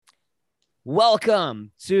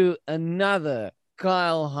Welcome to another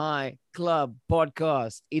Kyle High Club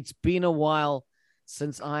podcast. It's been a while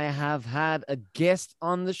since I have had a guest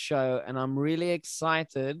on the show, and I'm really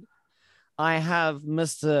excited. I have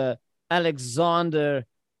Mr. Alexander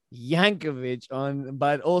Yankovic on,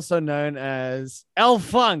 but also known as L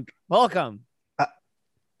Funk. Welcome. Uh,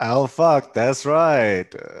 Oh, fuck, that's right.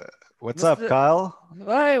 What's up, Mr. Kyle?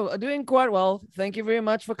 Hi, doing quite well. Thank you very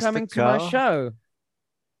much for Mr. coming to my Kyle, show.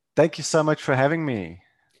 thank you so much for having me.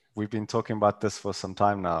 We've been talking about this for some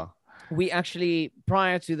time now. We actually,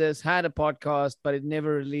 prior to this, had a podcast, but it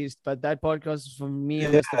never released. But that podcast is from me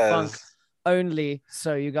and Mr. Funk Yes, only.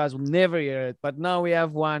 So you guys will never hear it. But now we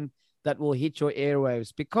have one that will hit your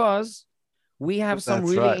airwaves because we have some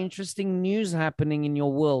that's really right. interesting news happening in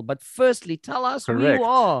your world. But firstly, tell us who you Correct.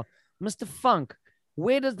 are, Mr. Funk.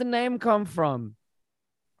 Where does the name come from?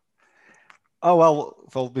 Oh,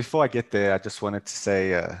 well, before I get there, I just wanted to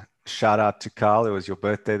say shout out to Kyle. It was your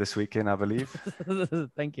birthday this weekend, I believe.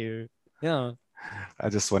 Thank you. Yeah. I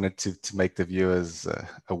just wanted to make the viewers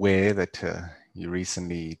aware that you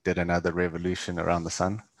recently did another revolution around the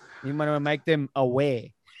sun. You might want to make them aware.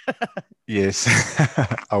 Yes,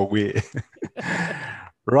 aware.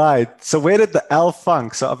 Right. So where did the L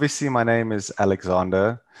funk? So obviously my name is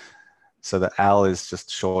Alexander. So the L is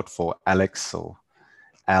just short for Alex or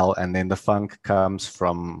Al, and then the funk comes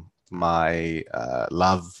from my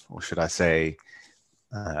love, or should I say,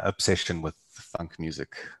 obsession with funk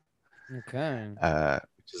music, Okay.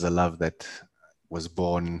 which is a love that was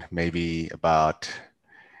born maybe about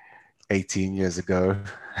 18 years ago.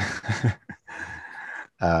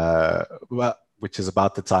 Well, which is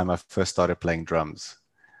about the time I first started playing drums.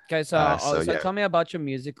 Okay, So so yeah. tell me about your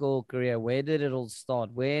musical career. Where did it all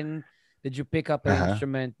start? When did you pick up an Uh-huh.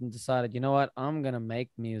 instrument and decided, you know what, I'm gonna make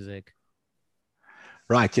music?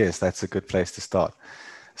 Right. Yes, that's a good place to start.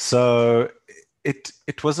 So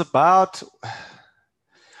it was about,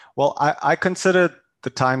 well, I consider the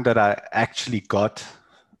time that I actually got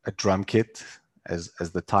a drum kit as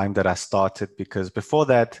the time that I started, because before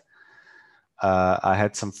that, I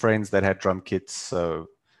had some friends that had drum kits. So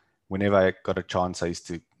whenever I got a chance, I used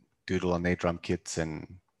to doodle on their drum kits and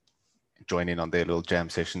join in on their little jam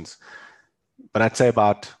sessions. But I'd say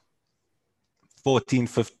about 14,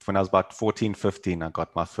 15, when I was about 14, 15, I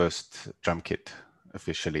got my first drum kit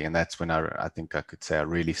officially. And that's when I think I could say I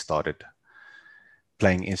really started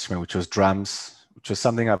playing instrument, which was drums, which was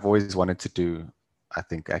something I've always wanted to do, I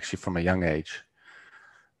think, actually from a young age.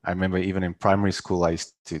 I remember even in primary school, I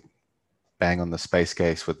used to bang on the space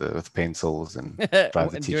case with pencils and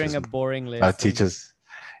drive the During teachers, a boring drive lesson. teachers,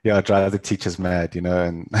 yeah, drive the teachers mad,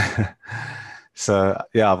 and so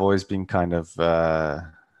yeah, I've always been kind of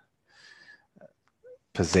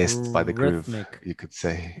possessed by the groove, Rhythmic. you could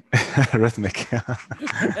say, rhythmic.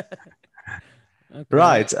 Okay.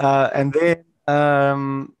 Right, and then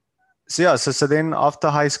so yeah, so then after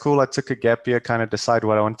high school, I took a gap year, kind of decide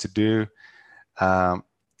what I want to do. Um,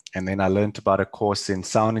 and then I learned about a course in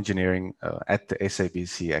sound engineering at the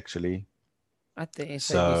SABC actually. At the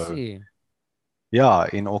So SABC. yeah,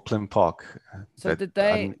 in Auckland Park. So That did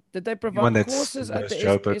they anyone provide that's courses at knows the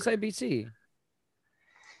Joburg. SABC?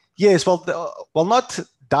 Yes, well, not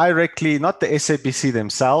directly, not the SABC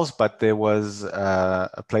themselves, but there was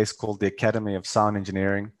a place called the Academy of Sound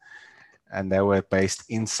Engineering, and they were based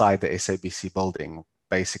inside the SABC building,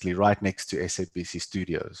 basically right next to SABC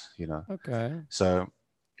Studios. Okay. So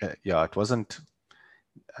yeah, it wasn't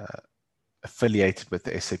affiliated with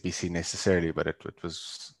the SABC necessarily, but it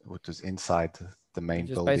was inside the main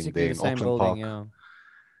Just building basically there the in same Auckland building, Park.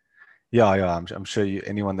 yeah. Yeah, yeah, I'm sure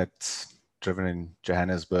anyone that's driven in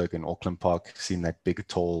Johannesburg and Auckland Park seen that big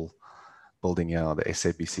tall building, yeah, the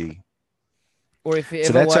SABC. Or if you So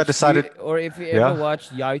ever that's how I watched you, decided. or if you ever Yeah,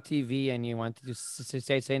 watched Yo TV and you wanted to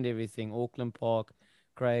say send everything, Auckland Park,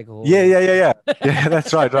 Craig yeah, Hall. yeah, yeah, yeah, yeah.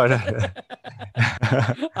 That's right, right.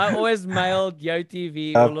 I always mailed Yo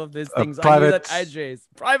TV uh, all of these a things. I knew that private, address.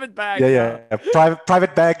 Private bag, yeah, yeah. yeah,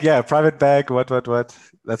 private bag, yeah, private bag. What?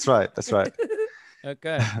 That's right, that's right.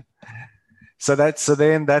 Okay. So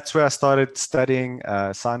then that's where I started studying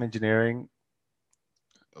sound engineering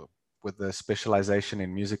with the specialization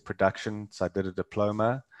in music production. So I did a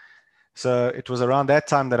diploma. So it was around that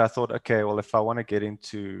time that I thought, okay, well, if I want to get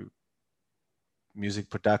into music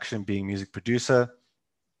production, being music producer,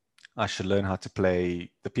 I should learn how to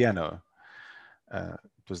play the piano.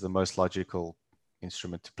 It was the most logical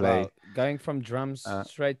instrument to play. Wow, going from drums Uh,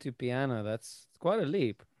 straight to piano, that's quite a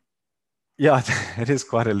leap. yeah, it is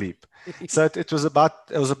quite a leap. So this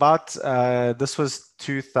was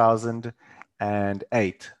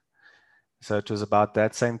 2008. So it was about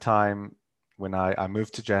that same time when I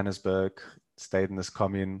moved to Johannesburg, stayed in this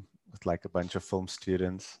commune with like a bunch of film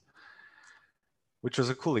students, which was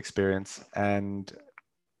a cool experience. And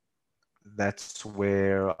that's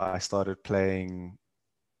where I started playing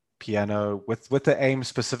piano with the aim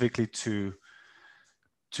specifically to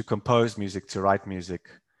compose music, to write music.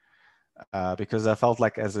 Because I felt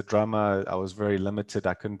like as a drummer, I was very limited.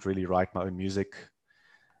 I couldn't really write my own music.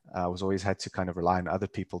 I was always had to kind of rely on other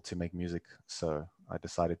people to make music. So I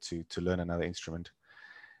decided to learn another instrument.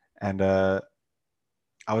 And I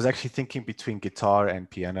was actually thinking between guitar and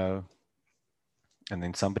piano. And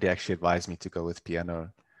then somebody actually advised me to go with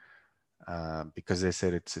piano because they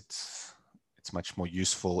said it's much more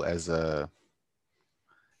useful as a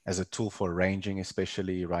tool for arranging,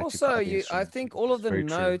 especially writing for Also, other I instruments. think It's very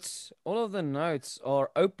true. all of the notes are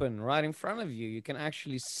open right in front of you. You can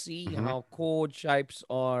actually see Hmm. how chord shapes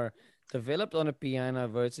are developed on a piano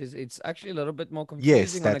versus it's actually a little bit more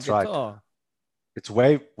Yes, confusing on a that's right. guitar. It's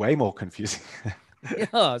way more confusing.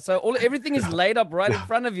 Yeah, so everything is Yeah, laid up right in yeah,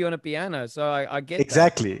 front of you on a piano. So I get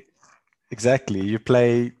that. exactly. Exactly. You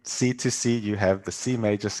play C to C, you have the C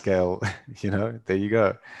major scale, there you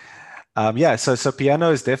go. Yeah, so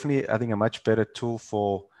piano is definitely, I think, a much better tool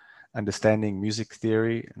for understanding music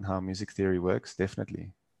theory and how music theory works,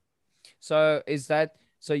 definitely. So is that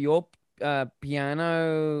so your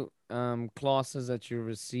piano classes that you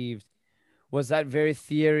received, was that very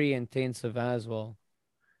theory intensive as well?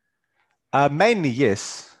 Mainly,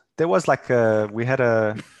 yes. There was like we had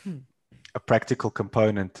a practical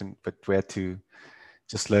component, but we had to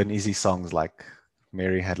just learn easy songs like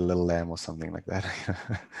Mary Had a Little Lamb or something like that.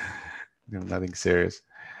 Nothing serious.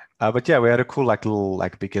 But yeah, we had a cool like little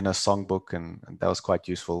like beginner songbook, and that was quite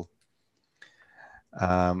useful.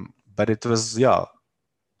 But it was, yeah,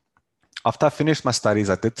 after I finished my studies,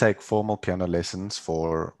 I did take formal piano lessons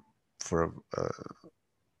for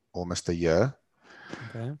almost a year.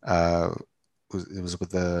 Okay. Uh, it was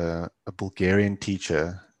with a Bulgarian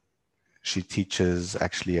teacher. She teaches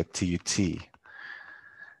actually at TUT.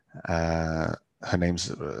 Her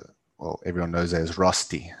name's, well, everyone knows her as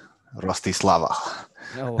Rosti Slava.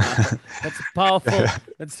 Oh wow, that's a powerful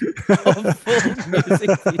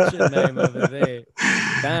music teacher name over there.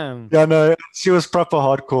 Damn. Yeah, no, she was proper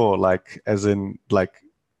hardcore, like, as in, like,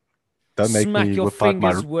 don't make Smack me your whip out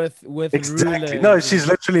my. fingers with Exactly. No, rulers she's and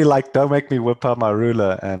literally like, don't make me whip out my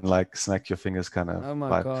ruler and like smack your fingers kind of oh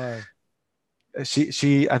my vibe. god.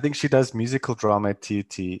 I think she does musical drama at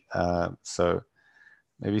TUT. So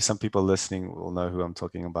maybe some people listening will know who I'm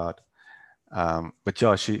talking about. But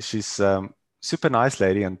yeah, she's super nice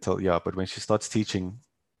lady until, yeah, but when she starts teaching,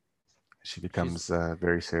 she She's becomes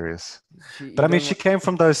very serious. she But you I mean, don't she want came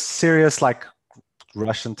from those serious like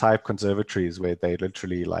Russian type conservatories where they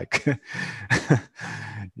literally like,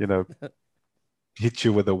 you know, hit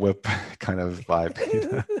you with a whip kind of vibe.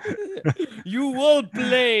 You will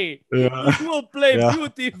play. You Yeah, will play yeah,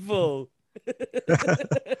 beautiful.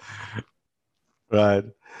 right.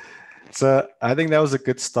 So I think that was a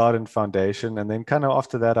good start and foundation. And then kind of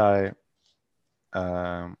after that,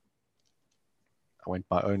 um, I went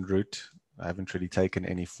my own route. I haven't really taken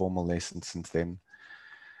any formal lessons since then.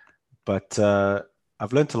 But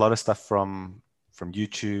I've learned a lot of stuff from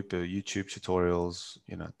YouTube, YouTube tutorials,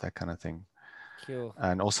 that kind of thing, Cool.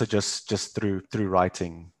 and also just through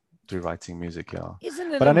writing music. Yeah,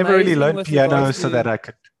 Isn't it but I never really amazing learned with piano regards so that to I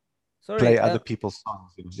could sorry, play other people's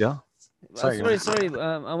songs. Yeah. Sorry. Go sorry, ahead. sorry.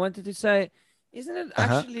 I wanted to say, isn't it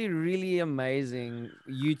Uh-huh. actually really amazing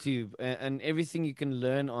YouTube and everything you can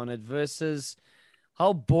learn on it versus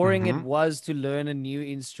how boring it Mm-hmm. was to learn a new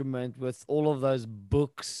instrument with all of those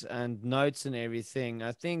books and notes and everything.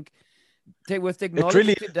 I think with It technology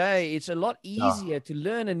really today, it's a lot Yeah. easier to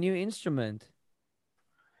learn a new instrument.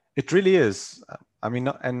 It really is. I mean,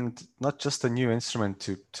 not just a new instrument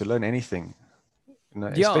to learn anything,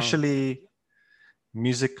 Yeah, especially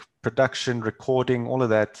music production, recording, all of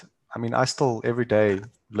that. I mean, I still every day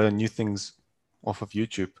learn new things off of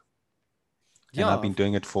YouTube, and I've yeah. been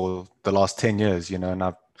doing it for the last 10 years, and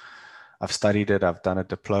I've studied it, I've done a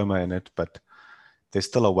diploma in it, but there's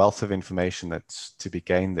still a wealth of information that's to be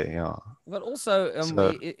gained there. Yeah. But also,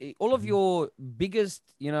 So, all of mhm. your biggest,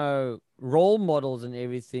 role models and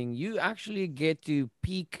everything, you actually get to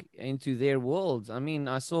peek into their worlds. I mean,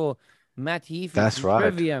 I saw Matt Heafy That's from right.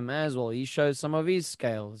 Trivium as well. He shows some of his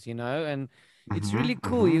scales, and it's Hmm. really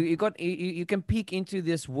cool. Hmm. You can peek into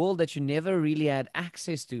this world that you never really had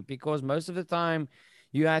access to because most of the time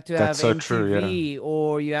you had to That's have so true. Yeah. MTV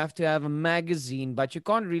or you have to have a magazine, but you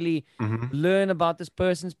can't really Hmm. learn about this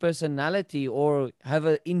person's personality or have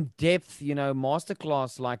an in-depth,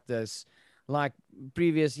 masterclass like this. like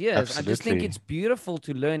previous years. I just think Absolutely. it's beautiful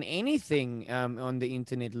to learn anything on the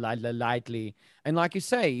internet lightly. And like you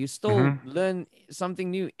say, you still Hmm. learn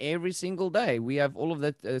something new every single day. We have all of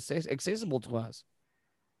that accessible to us.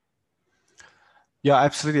 Yeah,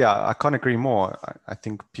 absolutely. I can't agree more. I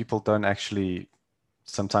think people don't actually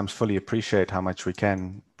sometimes fully appreciate how much we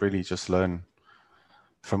can really just learn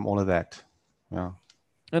from all of that. Yeah.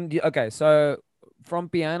 And okay, so from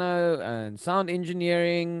piano and sound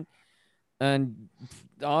engineering, and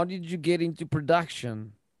how did you get into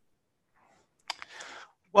production?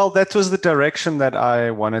 Well, that was the direction that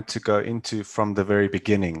I wanted to go into from the very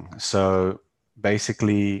beginning. So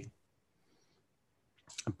basically,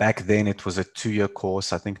 back then it was a 2 year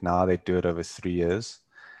course. I think now they do it over 3 years.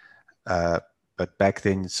 Uh, but back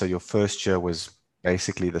then, so your first year was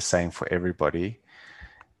basically the same for everybody.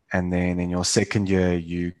 And then in your second year,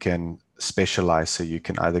 you can specialize. So you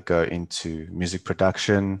can either go into music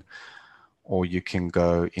production or you can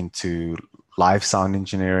go into live sound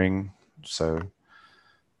engineering. So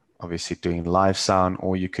obviously doing live sound,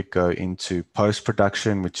 or you could go into post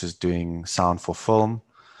production, which is doing sound for film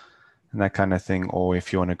and that kind of thing, or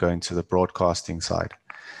if you want to go into the broadcasting side.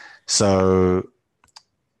 So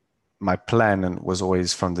my plan was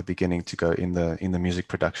always from the beginning to go in the music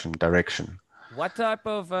production direction. What type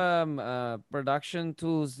of production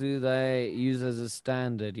tools do they use as a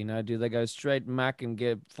standard? You know, do they go straight Mac and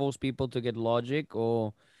get force people to get Logic,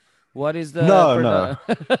 or what is the No, no.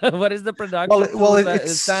 what is the Well, production well, tools that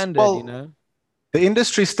is it's standard? You well, know? the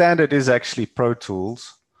industry standard is actually Pro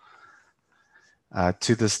Tools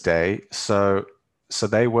to this day. So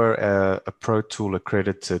they were a Pro Tool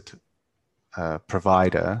accredited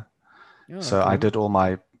provider. Yeah, So I okay. did all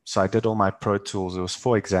my so I did all my Pro Tools. It was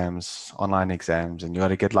 4 exams, online exams, and you got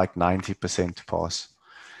to get like 90% to pass.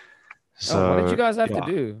 Oh, what did you So guys have to yeah.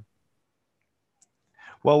 do?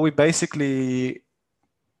 Well, we basically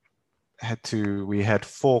we had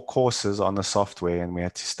 4 courses on the software, and we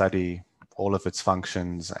had to study all of its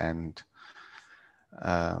functions and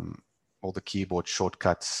um, all the keyboard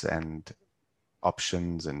shortcuts and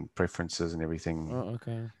options and preferences and everything. Oh,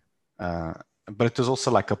 okay. Uh, but it was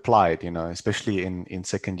also like applied, especially in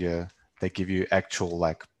second year, they give you actual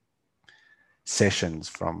like sessions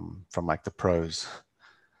from like the pros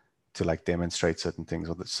to like demonstrate certain things.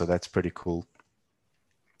 So that's pretty cool.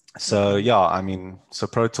 So Okay. yeah, I mean, so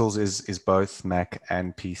Pro Tools is both Mac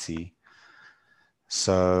and PC.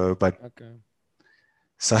 So, but Okay.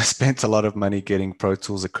 so I spent a lot of money getting Pro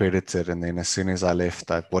Tools accredited, and then as soon as I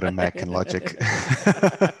left, I bought a Mac and Logic,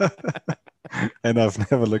 and I've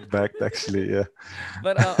never looked back. Actually, yeah.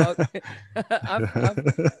 But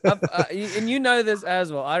and you know this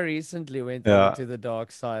as well. I recently went over Yeah. to the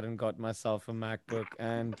dark side and got myself a MacBook,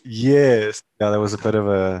 and Yes. Yeah, that was a bit of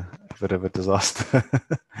a disaster.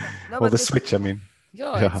 no, Well, but the this, Switch, I mean.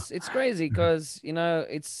 yeah, Yeah. it's crazy because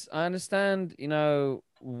it's I understand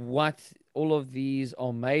what all of these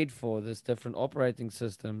are made for. There's different operating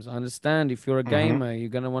systems. I understand if you're a Hmm. gamer, you're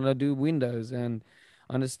gonna want to do Windows, and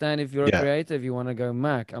I understand if you're a Yeah. creative, you want to go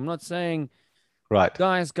Mac. I'm not saying Right.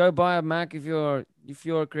 guys go buy a Mac if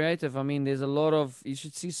you're creative. I mean, there's a lot of you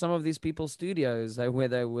should see some of these people's studios where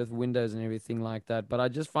they with Windows and everything like that. But I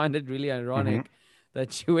just find it really Hmm. ironic that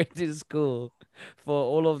you went to school for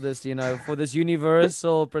all of this, for this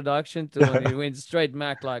universal production tool, and you went straight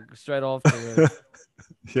Mac like straight afterwards.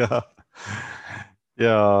 Yeah.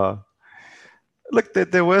 Yeah. Look,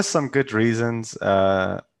 there were some good reasons,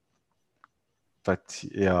 but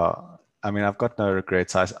yeah, I mean, I've got no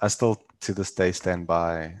regrets. I still to this day stand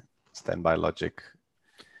by Logic.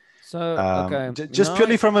 So okay, Just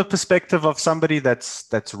purely from a perspective of somebody that's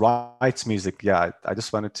writes music. Yeah, I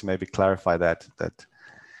just wanted to maybe clarify that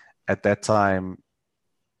at that time,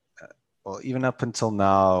 well, even up until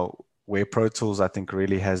now, where Pro Tools I think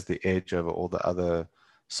really has the edge over all the other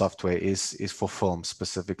software is for film,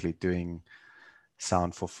 specifically doing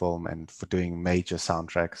sound for film and for doing major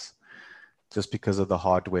soundtracks, just because of the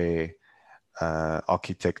hardware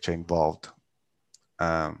architecture involved.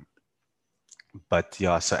 Um, but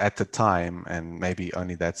yeah, so at the time, and maybe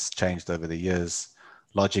only that's changed over the years,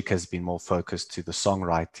 Logic has been more focused to the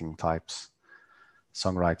songwriting types,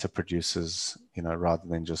 songwriter producers, rather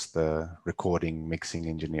than just the recording, mixing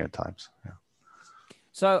engineer types. Yeah.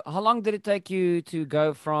 so how long did it take you to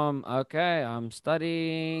go from okay, I'm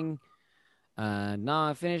studying, and now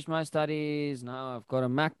I finished my studies. Now I've got a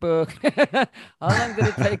MacBook. How long did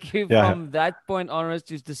it take you Yeah. from that point onwards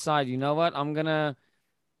to decide, you know what, I'm gonna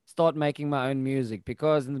start making my own music?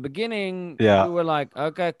 Because in the beginning, Yeah. you were like,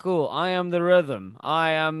 okay, cool. I am the rhythm.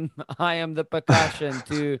 I am, I am the percussion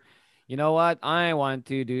to, you know what? I want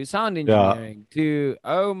to do sound Yeah. engineering. To,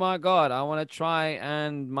 oh my God, I want to try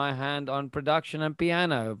and my hand on production and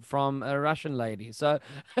piano from a Russian lady. So,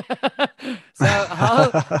 so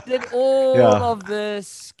how did all Yeah. of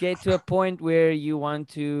this get to a point where you want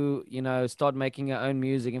to, start making your own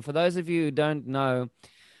music? And for those of you who don't know,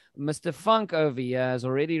 Mr. Funk over here has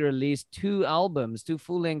already released two albums, two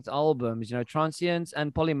full-length albums, Transients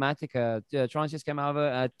and Polymatica. Transients came out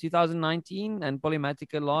 2019 and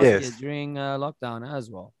Polymatica last year Yes. during lockdown as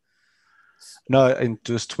well. No, it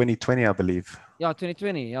was 2020, I believe. Yeah,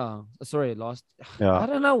 2020. Yeah. Sorry, last. Yeah. I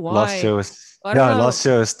don't know Last why. year was, I don't yeah, know. last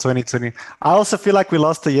year was 2020. I also feel like we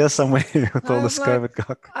lost a year somewhere with all I'm this like, COVID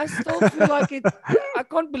talk. I still feel like it. I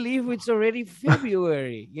can't believe it's already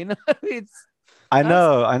February. It's, I I,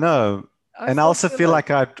 know, I know. I And I still also feel feel like,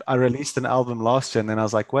 like I released an album last year and then I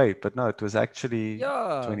was like, wait, but no, it was actually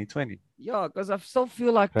yeah. 2020. Yeah, because I still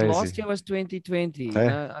feel like Crazy. last year was 2020.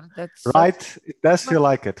 Okay. That's so Right? It does like feel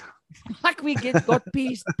like it. like we got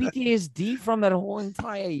PTSD from that whole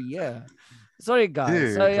entire year. Sorry,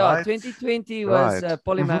 guys. So Dude, yeah, right? 2020 was Right.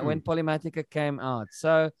 Polymat Hmm. when Polymatica came out.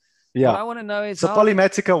 So what Yeah. I want to know is So how did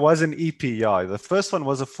Polymatica was an EP, yeah. The first one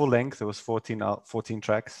was a full length. It was 14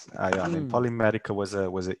 tracks. Yeah, and then mm, Polymatica was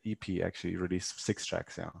a EP actually released 6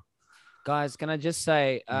 tracks, yeah. guys, can I just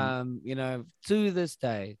say, Mhm. to this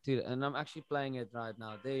day, and I'm actually playing it right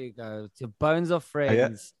now. There you go. To Bones of Oh yeah.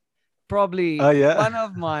 Friends, probably Oh yeah. one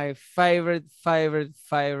of my favorite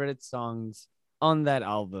songs on that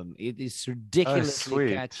album. It is Oh ridiculously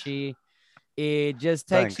sweet. catchy. It just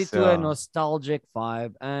takes you Thanks, to a yeah. nostalgic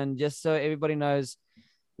vibe. And just so everybody knows,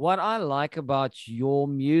 what I like about your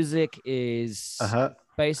music is Uh-huh.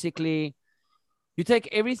 basically you take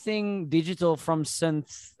everything digital from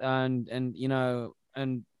synth and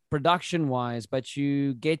production wise, but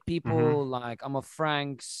you get Mm-hmm. people like Amma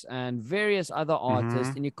Franks and various other Mm-hmm.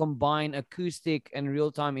 artists, and you combine acoustic and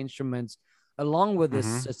real time instruments along with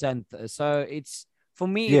Mm-hmm. this synth. So it's for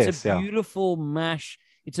me, it's a Yes, yeah. beautiful mash.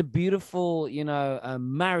 It's a beautiful,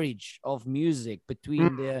 marriage of music Mm, between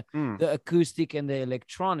the mm. the acoustic and the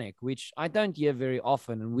electronic, which I don't hear very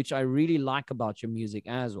often, and which I really like about your music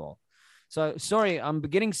as well. So sorry, I'm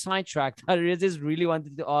getting sidetracked. I just really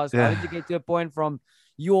wanted to ask, how Yeah. did you get to a point from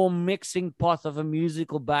your mixing part of a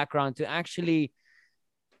musical background to actually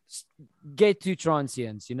get to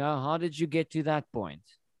transience? How did you get to that point?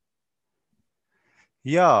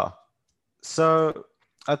 Yeah. So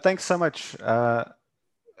thanks so much.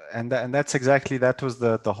 And that's exactly that was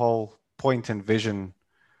the whole point and vision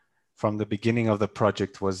from the beginning of the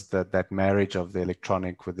project was that marriage of the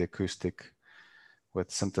electronic with the acoustic, with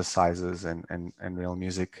synthesizers and real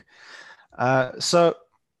music. So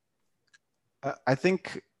I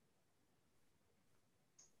think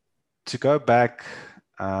to go back,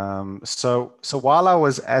 so while I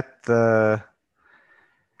was at the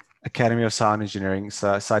Academy of Sound Engineering,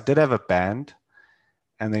 so I did have a band,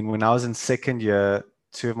 and then when I was in second year,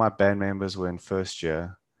 two of my band members were in first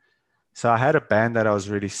year. So I had a band that I was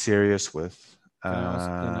really serious with. Can I ask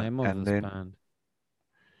the name of And this then, band?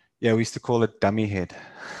 yeah, we used to call it Dummy Head.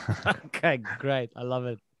 Okay, great. I love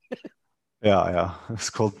it. Yeah, yeah, it was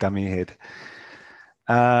called Dummy Head.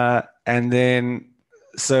 And then,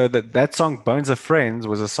 so that song Bones of Friends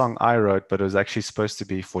was a song I wrote, but it was actually supposed to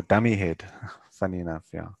be for Dummy Head. Funny enough,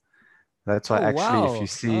 yeah. That's why Oh actually, if you wow.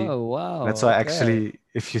 see, Oh wow. that's why Okay. actually,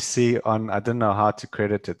 if you see on, I don't know how to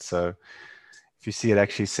credit it. So if you see, it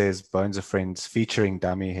actually says Bones of Friends featuring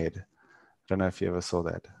Dummy Head. I don't know if you ever saw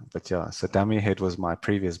that, but yeah. So Dummy Head was my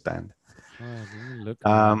previous band. All right, let me look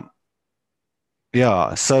now. Um,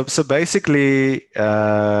 yeah. So basically,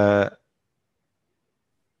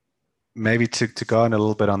 maybe to go on a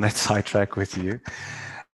little bit on that sidetrack with you.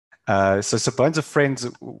 So Bones of Friends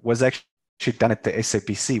was actually done at the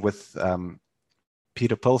SAPC with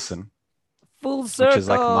Peter Pilson, Full which is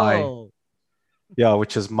like my circle. yeah,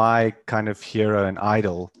 which is my kind of hero and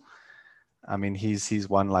idol. I mean, he's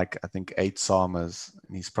won like I think 8 SARMAs,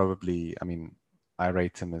 and he's probably, I mean, I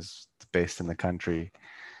rate him as the best in the country.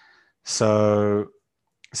 So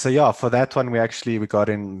yeah, for that one we got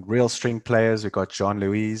in real string players. We got John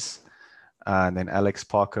Louise, and then Alex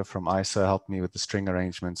Parker from ISO helped me with the string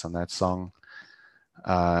arrangements on that song.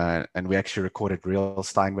 And we actually recorded real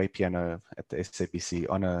Steinway piano at the SAPC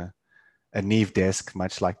on a Neve desk,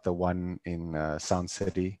 much like the one in Sound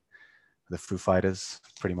City, the Foo Fighters,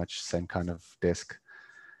 pretty much same kind of desk.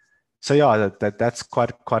 So yeah, that's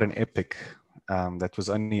quite an epic. That was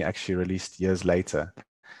only actually released years later.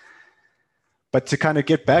 But to kind of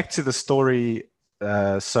get back to the story,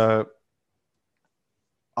 so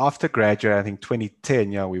after graduate, I think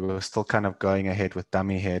 2010, yeah, we were still kind of going ahead with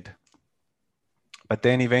Dummy Head. but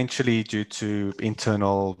then eventually, due to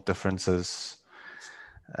internal differences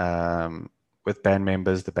with band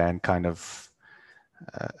members, the band kind of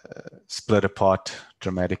split apart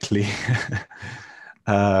dramatically.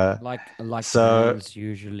 Like so, bands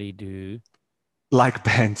usually do. like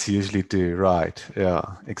bands usually do, right? Yeah,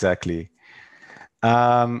 exactly.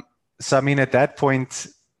 So, I mean, at that point,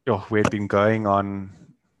 we had been going on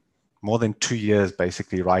more than 2 years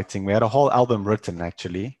basically writing. We had a whole album written,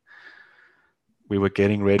 actually. We were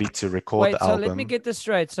getting ready to record Wait, the so let me album. get this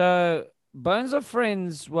straight. So Bones of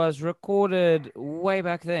Friends was recorded way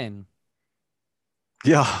back then.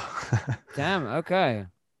 Yeah, Damn, okay.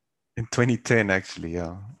 in 2010, actually.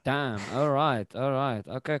 Yeah. Damn. All right. All right.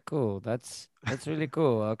 Okay, cool. That's really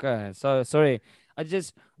cool. Okay. So sorry. I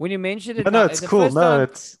just when you mentioned it No, no, now, it's the cool. first No, time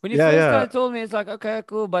it's, when you yeah, first yeah. started told me it's like, okay,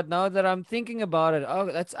 cool. But now that I'm thinking about it,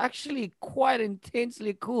 oh, that's actually quite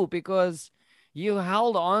intensely cool because you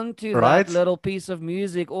held on to that Right? little piece of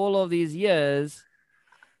music all of these years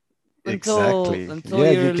until Exactly. until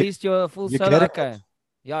Yeah, you released your full you're solo. getting Okay.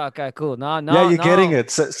 Yeah, okay, cool. Now Yeah, now you're getting now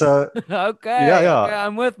it. So yeah, okay, okay, yeah.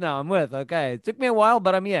 I'm with now. I'm with. Okay. It took me a while,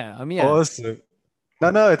 but I'm here. I'm here. Awesome.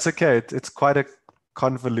 No, no, it's okay. It's quite a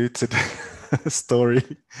convoluted story.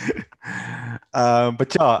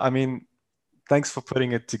 But yeah, I mean, thanks for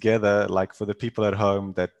putting it together. Like for the people at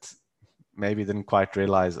home that maybe didn't quite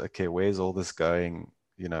realize, okay, where's all this going?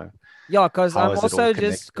 You know, Yeah, because how I'm is it all also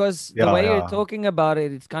just connected? because the Yeah, way you're yeah. talking about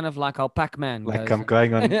it, it's kind of like how Pac-Man Like goes I'm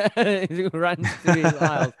going on. he runs through his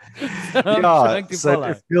aisles. So I'm Yeah, trying to so it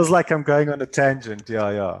follow. feels like I'm going on a tangent.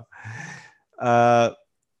 Yeah, yeah. Uh,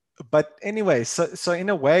 but anyway, so in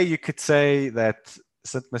a way, you could say that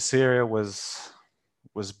Saint Masseria was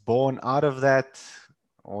born out of that,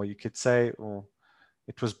 or you could say, well,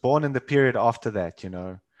 it was born in the period after that.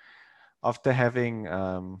 After having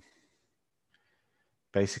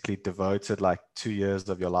basically devoted like 2 years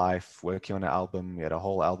of your life working on an album, you had a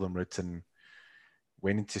whole album written,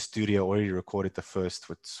 went into studio, already recorded the first,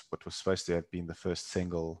 what was supposed to have been the first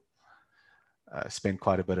single, spent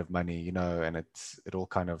quite a bit of money, and it all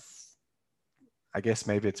kind of, I guess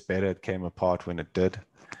maybe it's better it came apart when it did.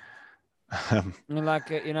 Like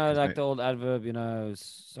like the old adverb,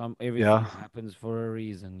 some Yeah, everything happens for a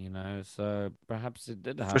reason, So perhaps it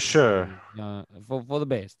did for happen sure. for the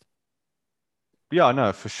best. Yeah,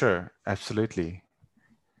 no, for sure. Absolutely.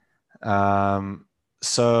 Um,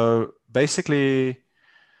 so basically,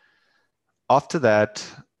 after that,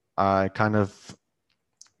 I kind of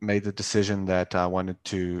made the decision that I wanted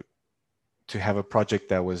to have a project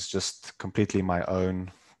that was just completely my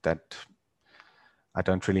own, that I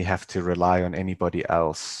don't really have to rely on anybody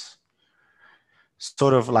else.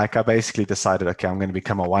 Sort of like I basically decided, okay, I'm going to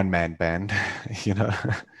become a one-man band, you know,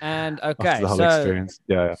 And after okay, the whole so experience.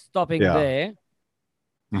 Yeah, stopping yeah. there,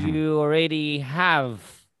 Hmm. you already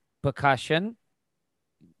have percussion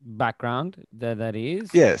background, that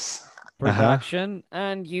is. Yes. Uh-huh. Production,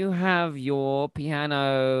 and you have your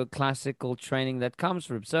piano classical training that comes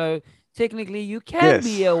from. So technically, you can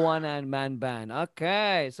be Yes. a one-man band.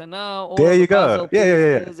 Okay, so now all There of the you go. puzzle Yeah, yeah,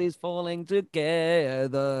 yeah. pieces is falling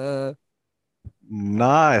together.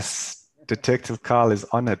 Nice. Detective Carl is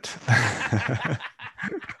on it.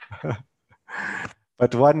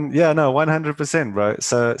 But yeah, no, 100%, bro.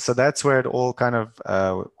 So that's where it all kind of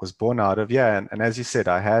was born out of. Yeah, and as you said,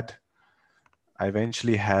 I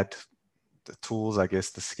eventually had the tools, I guess,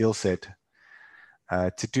 the skill set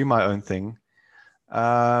to do my own thing.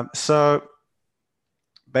 So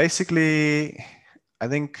basically, I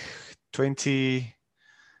think 20.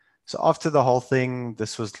 So after the whole thing,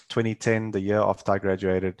 this was 2010, the year after I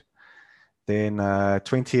graduated. Then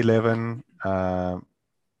 2011, I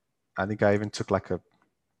think I even took like a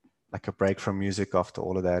break from music after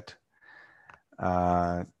all of that.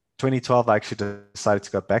 2012, I actually decided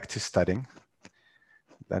to go back to studying.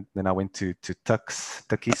 Then I went to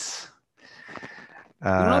Tukkies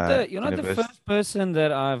You're not the University. first person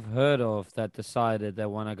that I've heard of that decided they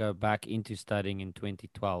want to go back into studying in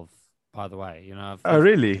 2012. By the way, Oh,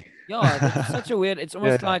 really? yeah, that's such a weird. It's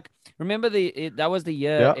almost Yeah, like remember that was the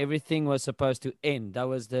year yeah, everything was supposed to end. That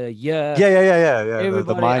was the year yeah, yeah, yeah, yeah, yeah.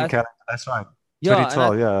 The everybody. Mayan calendar. That's right. Yeah,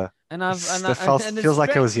 2012. Yeah. and I've and I, That felt and it's feels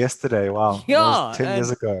like it straight. was yesterday. Wow, that was Yeah, 10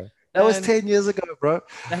 years ago. That was and 10 years ago, bro.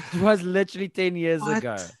 that was literally 10 years What?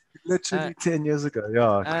 ago. Uh, Literally 10 years ago.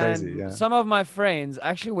 Yeah, crazy. and Yeah. some of my friends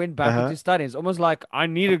actually went back Uh-huh. into studies. It's almost like I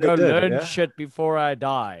need to They go did, learn yeah. shit before I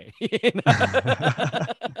die. You know?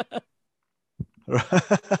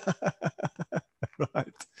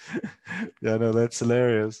 Right. Yeah, no, that's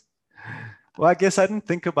hilarious. Well, I guess I didn't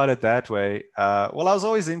think about it that way. Well, I was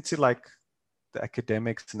always into like the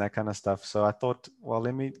academics and that kind of stuff. So I thought, well,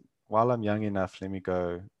 while I'm young enough, let me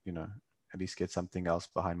go, at least get something else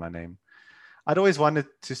behind my name. I'd always wanted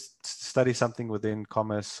to study something within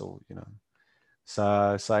commerce or,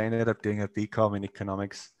 so I ended up doing a BCom in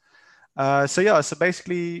economics. So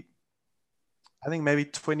basically, I think maybe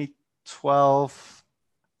 2012,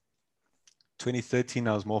 2013,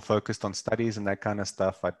 I was more focused on studies and that kind of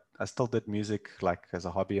stuff. I still did music like as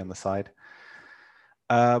a hobby on the side.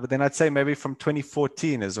 But then I'd say maybe from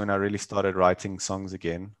 2014 is when I really started writing songs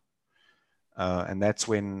again. And that's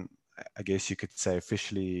when I guess you could say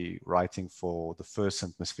officially writing for the first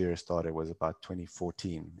Atmosphere started was about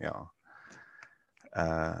 2014. Yeah.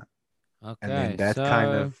 And then Okay, that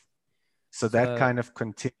kind of, so that so kind of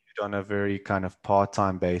continued on a very kind of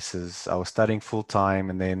part-time basis. I was studying full-time,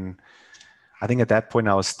 and then I think at that point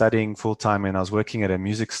I was studying full-time and I was working at a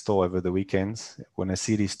music store over the weekends, on a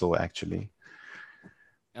CD store actually,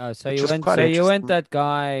 oh, so which you was went quite so you went interesting. that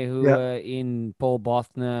guy who Yeah. in Paul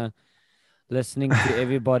Bothner listening to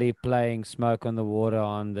everybody playing Smoke on the Water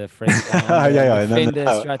on the Yeah, on the yeah. No, no, Fender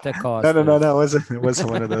no. No, no, no, Stratocasters. no. It wasn't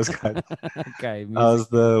one of those guys. Okay, I music was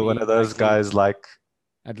the one of me those actually guys like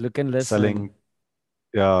I'd look and listen. selling,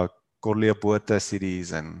 yeah, Corlea Bota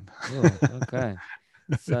CDs and Oh, okay.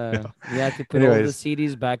 So yeah. you had to put all the Anyways,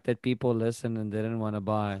 CDs back that people listened and didn't want to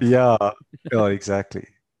buy. yeah, yeah, exactly.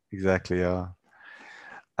 Exactly, yeah.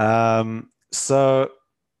 So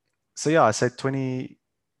yeah, I said 20,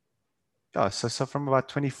 yeah, so from about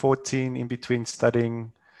 2014 in between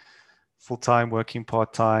studying full time, working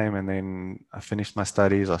part time, and then I finished my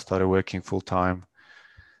studies, I started working full time.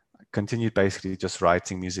 I continued basically just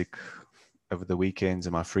writing music over the weekends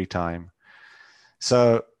in my free time.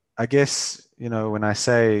 So I guess, when I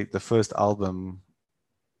say the first album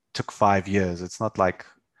took 5 years, it's not like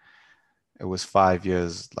it was 5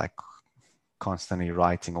 years like constantly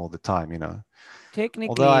writing all the time.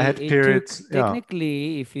 Although I Technically, had it took periods, yeah,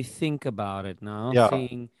 technically, if you think about it now, yeah.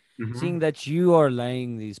 seeing Hmm. that you are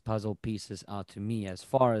laying these puzzle pieces out to me as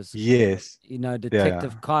far as Yes. Yeah,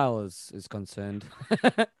 Detective yeah. Kyle is concerned.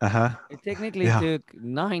 Uh-huh. It technically Yeah. took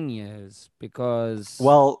 9 years because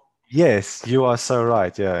Well, yes, you are so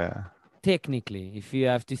right. Yeah, technically, if you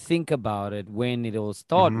have to think about it, when it all yeah.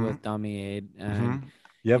 started Mm-hmm. with Dummy Head Mm-hmm. and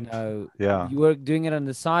Yep. Yeah. you were doing it on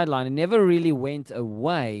the sideline, it never really went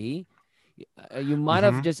away. You might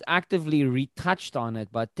have Mm-hmm. just actively retouched on it,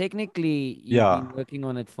 but technically you've Yeah. been working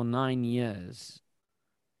on it for 9 years.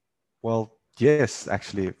 Well, yes,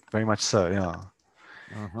 actually, very much so. Yeah.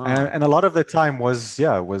 And Uh-huh. and a lot of the time was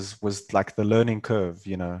like the learning curve.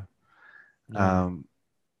 Yeah. Um,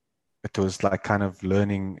 it was like kind of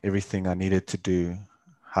learning everything I needed to do,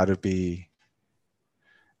 how to be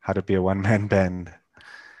how to be a one-man band.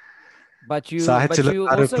 So I had to But learn you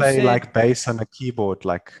how to also play said like bass on a keyboard.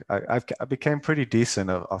 Like I became pretty decent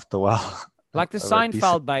after a while. like the A decent,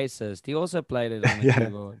 Seinfeld bassist, he also played it on the yeah,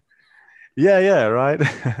 keyboard. yeah, right.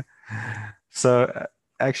 So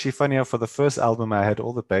actually, funny enough, for the first album, I had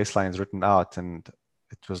all the bass lines written out, and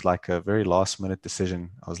it was like a very last minute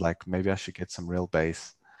decision. I was like, maybe I should get some real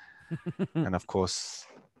bass, and of course,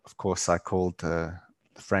 I called the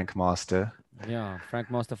Frank Master. Yeah, Frank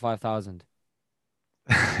Master 5000.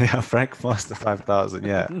 Yeah, Frank Master 5000.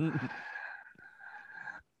 Yeah.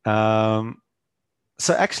 Um,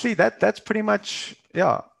 so actually, that's pretty much,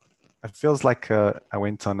 yeah. It feels like I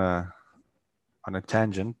went on a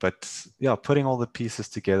tangent, but yeah, putting all the pieces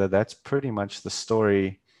together, that's pretty much the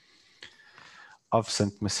story of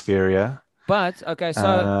Saint Myspheria. But okay,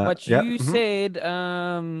 so but Yeah. you Hmm. said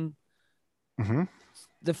Hmm.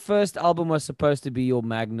 the first album was supposed to be your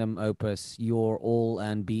magnum opus, your all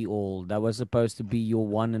and be all. That was supposed to be your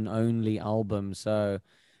one and only album. So,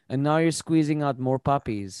 and now you're squeezing out more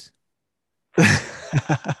puppies.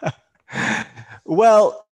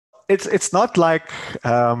 Well, it's not like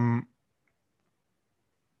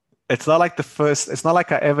it's not like the first. It's not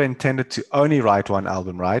like I ever intended to only write one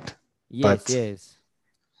album, right? Yes, But yes.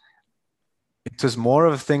 it was more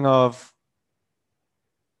of a thing of,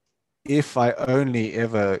 if I only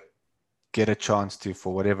ever get a chance to,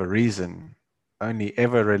 for whatever reason, only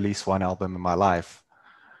ever release one album in my life,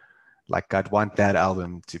 like I'd want that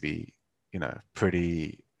album to be,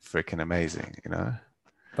 pretty freaking amazing.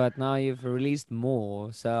 But now you've released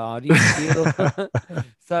more. So how do you feel?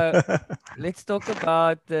 So let's talk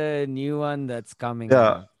about the new one that's coming Yeah.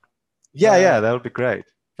 out. Yeah, yeah, So that would be great.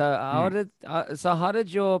 Mm. how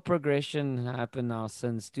did your progression happen now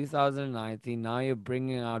since 2019? Now you're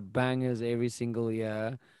bringing out bangers every single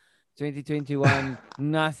year. 2021,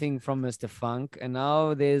 nothing from Mr. Funk, and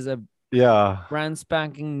now there's a Yeah, brand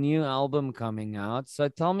spanking new album coming out. So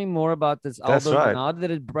tell me more about this that's album and right. how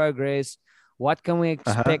did it progress? What can we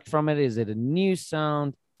Uh-huh. expect from it? Is it a new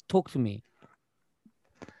sound? Talk to me.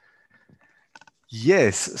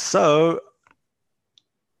 Yes. So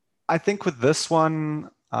I think with this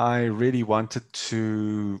one, I really wanted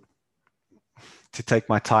to take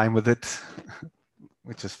my time with it,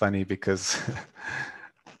 which is funny because,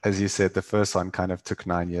 as you said, the first one kind of took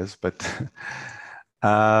 9 years. But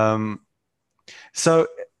so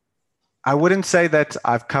I wouldn't say that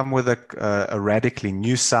I've come with a radically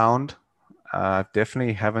new sound.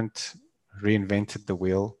 Definitely haven't reinvented the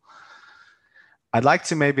wheel. I'd like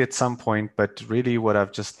to maybe at some point, but really what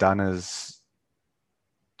I've just done is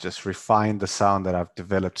just refine the sound that I've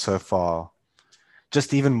developed so far,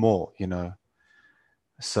 just even more, you know.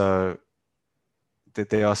 So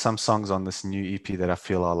there are some songs on this new EP that I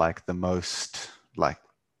feel are like the most like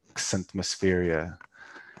synthmospheria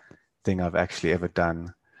thing I've actually ever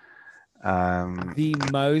done. The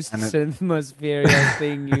most And synthmospheria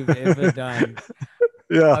thing you've ever done.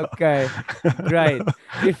 yeah. Okay, great.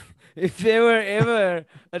 If there were ever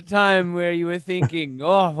a time where you were thinking,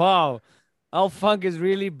 oh wow, Al Funk is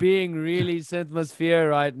really being really synthmosphere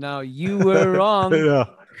right now, you were wrong Yeah.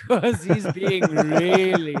 because he's being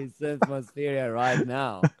really synthmosphere right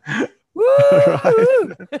now. Right.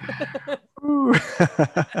 Woo! Ooh.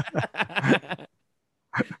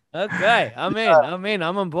 Okay, I'm in. I'm in.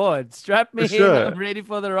 I'm on board. Strap me For in. I'm sure. ready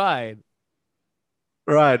for the ride.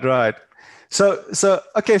 Right, right.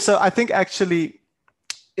 Okay, so I think actually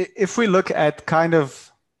if we look at kind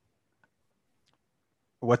of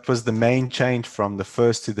what was the main change from the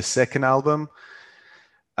first to the second album,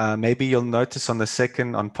 maybe you'll notice on the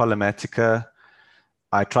second, on Polymatica,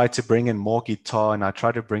 I tried to bring in more guitar and I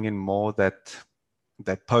tried to bring in more that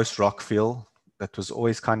post-rock feel that was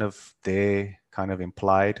always kind of there, kind of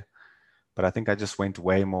implied. But I think I just went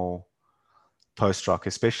way more post-rock,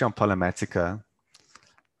 especially on Polymatica.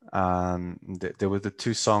 There were the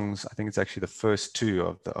two songs, I think it's actually the first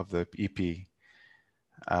two of the EP,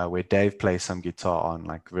 where Dave plays some guitar on,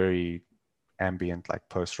 like very ambient, like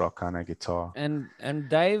post-rock kind of guitar. And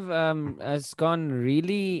Dave has gone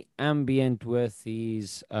really ambient with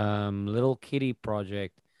his little kitty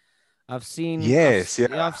project. Yes, yeah.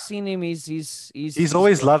 Yeah, I've seen him. He's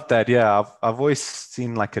always loved that. Yeah, I've always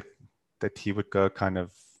seen like it that he would go kind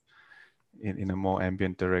of in a more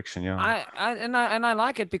ambient direction. Yeah. I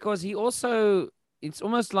like it because he also, it's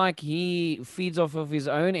almost like he feeds off of his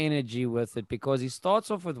own energy with it, because he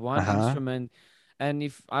starts off with one Uh-huh. instrument. And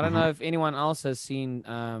if I don't Hmm. know if anyone else has seen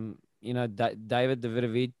David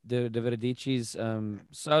Davidovici's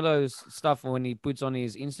solo stuff when he puts on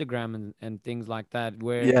his Instagram and things like that,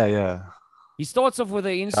 where Yeah, yeah. he starts off with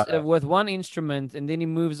Yeah, with one instrument, and then he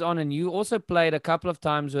moves on. And you also played a couple of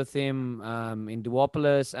times with him in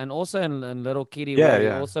Duopolis, and also in Little Kitty, yeah, where he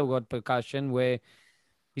yeah. also got percussion, where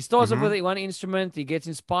he starts off Hmm. with one instrument, he gets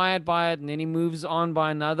inspired by it, and then he moves on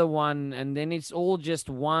by another one, and then it's all just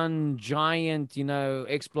one giant,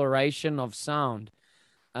 exploration of sound.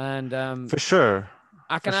 And For sure.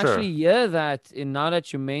 I For can sure. actually hear that in now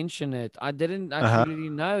that you mention it. I didn't Uh-huh. actually really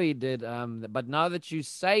know he did, but now that you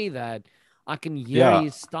say that, I can hear Yeah.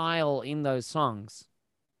 his style in those songs.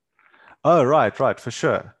 Oh, right, right. For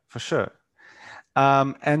sure. For sure.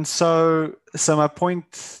 And so my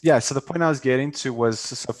point, yeah, so the point I was getting to was,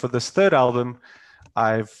 so for this third album,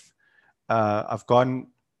 I've I've gone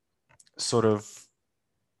sort of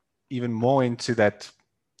even more into that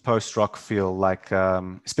post-rock feel, like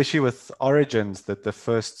especially with Origins, that the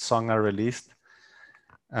first song I released.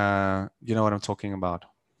 You know what I'm talking about?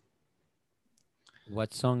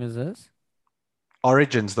 What song is this?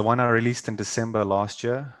 Origins, the one I released in December last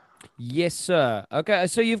year. Yes, sir. Okay,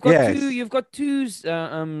 so Yes. you've got two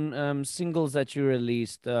singles that you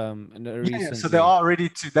released Yeah, yeah. So there recently. are already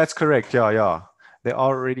two. That's correct. Yeah, yeah. There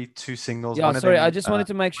are already two singles. Yeah, One of sorry, I them, just wanted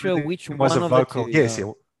to make one of sure them which was a one of the two. vocal. Yes, Yeah.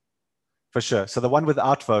 yeah, for sure. So the one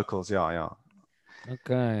without vocals. Yeah, yeah.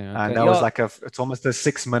 Okay, And okay. that was Yeah, like it's almost a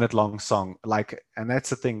 6 minute long song. Like, and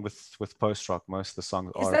that's the thing with post rock. Most of the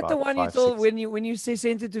songs is are that the about one you five, told six. when you say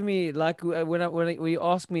sent it to me, like when you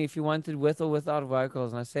asked me if you wanted with or without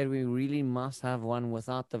vocals, and I said we really must have one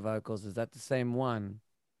without the vocals. Is that the same one?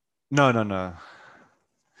 No, no, no,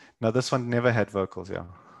 no. This one never had vocals. Yeah.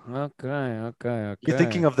 Okay, okay, You're okay.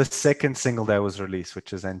 thinking of the second single that was released,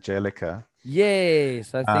 which is Angelica.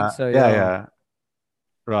 Yes, I think so. Yeah, Yeah. yeah,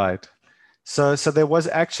 right. So there was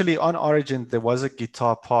actually on Origin there was a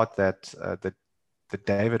guitar part that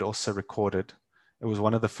David also recorded. It was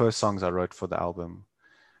one of the first songs I wrote for the album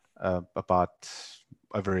about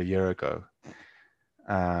over a year ago.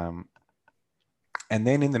 Um, and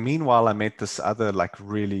then in the meanwhile, I met this other like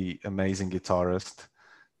really amazing guitarist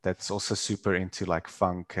that's also super into like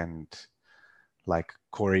funk and like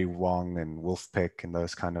Corey Wong and Wolfpack and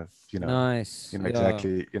those kind of, Nice. Yeah.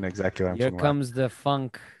 you know exactly what I'm Here talking about. comes the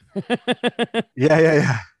funk. Yeah, yeah,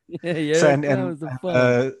 yeah. Yeah, So here comes the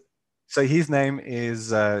funk. so his name is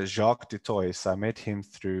Jacques Dutoy. So I met him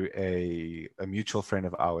through a mutual friend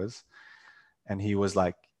of ours, and he was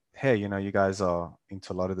like, "Hey, you guys are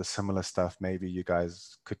into a lot of the similar stuff. Maybe you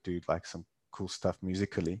guys could do like some cool stuff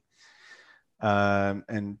musically."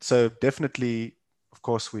 And so definitely, of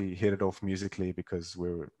course, we hit it off musically because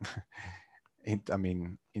we're,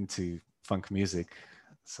 into funk music.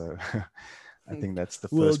 So I think that's the Well,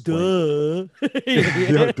 first point. duh. Yeah,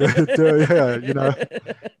 Yeah. yeah,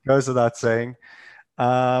 goes without saying.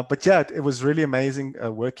 But yeah, it was really amazing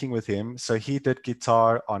working with him. So he did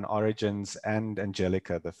guitar on Origins and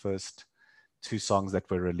Angelica, the first two songs that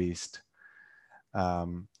were released.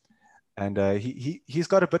 Um, and he's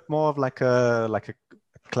got a bit more of like a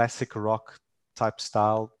classic rock type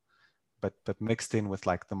style, but mixed in with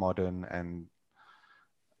like the modern, and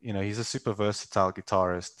he's a super versatile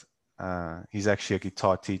guitarist. He's actually a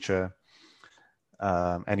guitar teacher,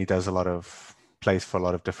 and he does a lot of plays for a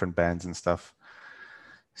lot of different bands and stuff.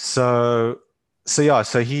 So yeah,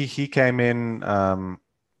 so he came in, and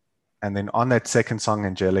then on that second song,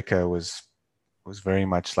 Angelica was very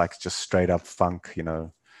much like just straight up funk,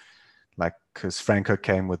 like because Franco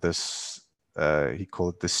came with this, he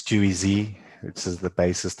called the Stewie Z, which is the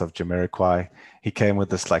bassist of Jamiroquai. He came with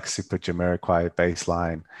this like super Jamiroquai bass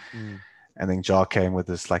line, Mm. and then Jar came with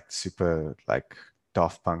this like super like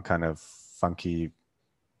Daft Punk kind of funky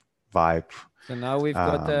vibe. So now we've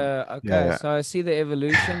got the Yeah, okay. yeah. So I see the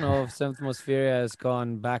evolution of Synthospheria has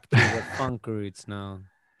gone back to the funk roots now.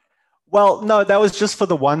 Well, no, that was just for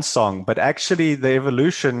the one song, but actually the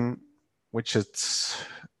evolution, which it's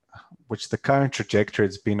which the current trajectory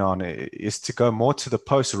it's been on, is to go more to the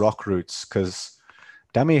post rock roots, because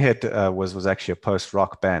Dummy Head was actually a post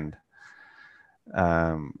rock band.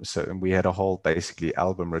 So we had a whole basically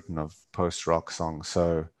album written of post rock songs.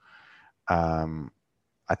 So um,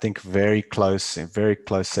 I think very close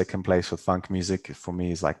second place with funk music for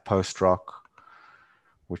me is like post rock,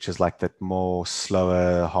 which is like that more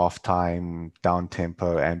slower, half time, down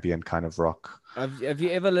tempo, ambient kind of rock. Have you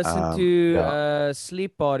ever listened to Yeah,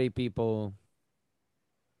 Sleep Party People?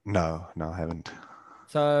 no, I haven't.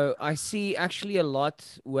 So I see actually a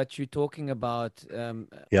lot what you're talking about.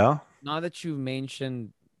 Yeah. Now that you've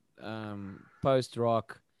mentioned post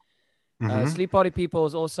rock, Mm-hmm. Sleep Party People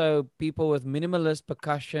is also people with minimalist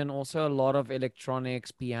percussion, also a lot of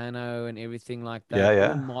electronics, piano, and everything like Yeah, that.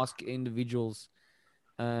 All yeah. mask individuals,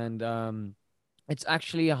 and it's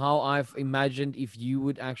actually how I've imagined if you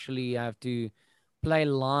would actually have to play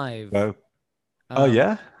live. Go. Oh Um,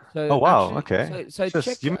 yeah. Oh so wow. actually, Okay. so Just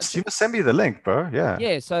check. you must send me the link, bro. Yeah.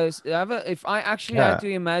 Yeah, so if I actually had Yeah. to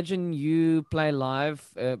imagine you play live,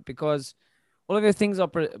 because all of your things are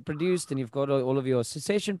produced and you've got all of your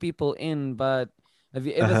session people in, but have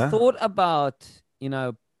you ever Uh-huh. thought about,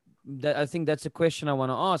 that I think that's a question I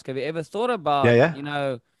want to ask. Have you ever thought Yeah, about,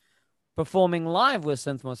 yeah. performing live with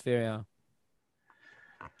Synthmospheria?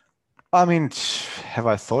 I mean, have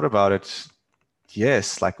I thought about it?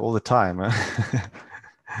 Yes, like all the time.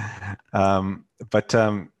 But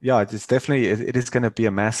yeah, it's definitely it is going to be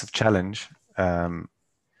a massive challenge. Um,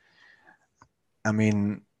 I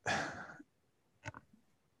mean,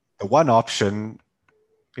 the one option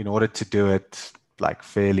in order to do it like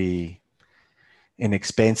fairly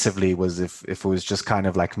inexpensively was if it was just kind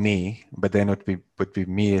of like me, but then it would be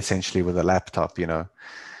me essentially with a laptop.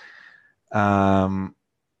 Um,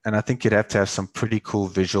 and I think you'd have to have some pretty cool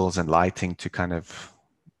visuals and lighting to kind of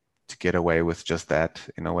to get away with just that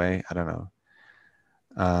in a way. I don't know.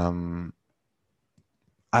 Um,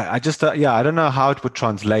 I just yeah, I don't know how it would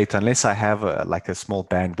translate unless I have like a small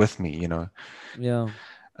band with me. Yeah.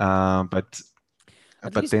 Um, but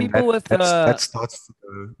At but least then people with that starts to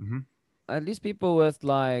go. Mhm. at least people with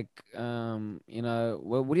like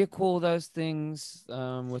what do you call those things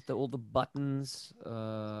with all the buttons,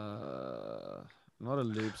 not a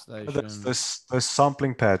loop Those, station. those those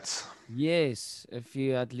sampling pads. Yes, if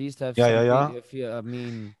you at least have Yeah, yeah, something, yeah. if you, I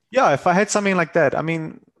mean, Yeah, if I had something like that, I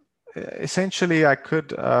mean, essentially I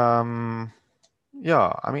could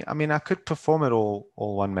yeah, I could perform it all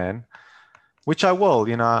one man, which I will,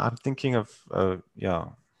 I'm thinking of yeah,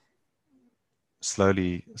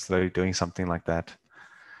 slowly doing something like that.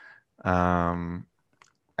 Um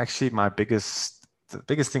Actually the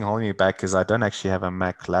biggest thing holding me back is I don't actually have a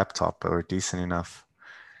Mac laptop or a decent enough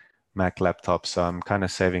Mac laptop, so I'm kind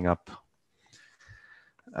of saving up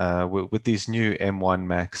with these new M1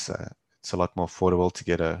 Macs. It's a lot more affordable to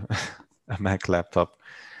get a a Mac laptop.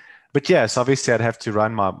 but yes, obviously I'd have to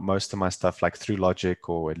run most of my stuff like through Logic,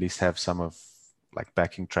 or at least have some of like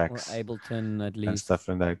backing Or tracks Ableton at and least. stuff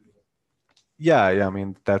like that. Yeah. I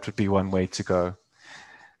mean, that would be one way to go.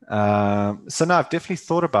 So no, I've definitely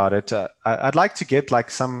thought about it. I'd like to get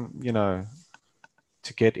like some,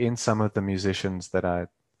 to get in some of the musicians that I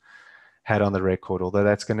had on the record, although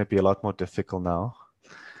that's going to be a lot more difficult now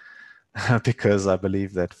because I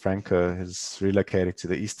believe that Franco has relocated to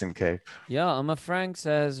the Eastern Cape. Yeah, Amma Franks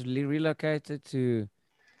has relocated to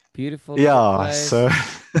beautiful little Yeah, place. so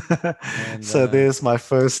And so there's my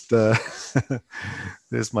first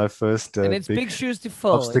there's my first it's big big shoes to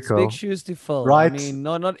fill. It's big obstacle, shoes to fill. I right? mean,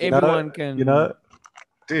 not You know, everyone you can, know,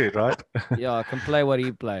 dude, right? yeah, can play what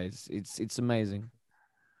he plays. It's amazing.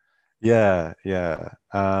 Yeah.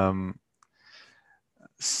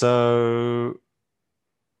 So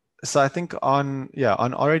I think on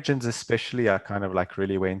Origins especially, I kind of like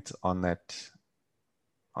really went on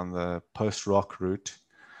the post rock route,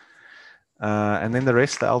 and then the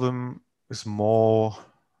rest of the album is more.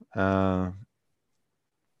 Uh,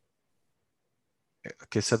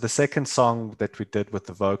 okay, so the second song that we did with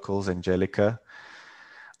the vocals, Angelica,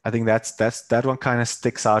 I think that one kind of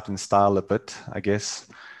sticks out in style a bit, I guess.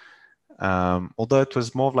 Although it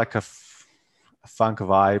was more of like a funk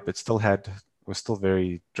vibe, was still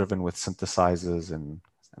very driven with synthesizers and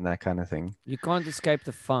that kind of thing. You can't escape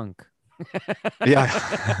the funk.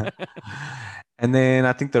 Yeah. And then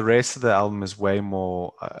I think the rest of the album is way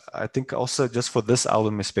more. I think also just for this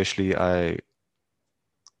album especially, I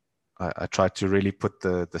tried to really put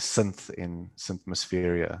the synth in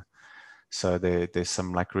Synthmospheria. So there's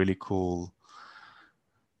some like really cool,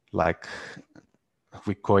 like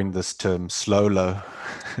we coined this term slow low.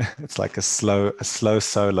 It's like a slow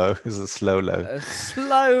solo is a slow low. A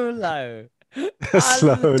slow low. A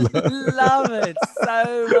slow low. Love it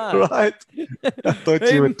so much. Right. I thought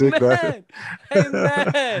Hey you would dig that. man, hey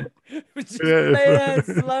man, just Yeah. play that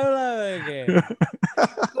solo again.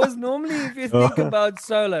 Because normally, if you think about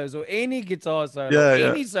solos or any guitar solo, Yeah.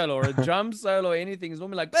 any solo or a drum solo or anything, it's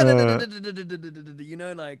normally like, Uh,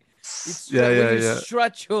 like yeah.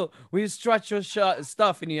 where you strut your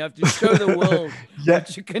stuff, and you have to show the world Yeah,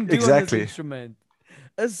 what you can do on this exactly. instrument.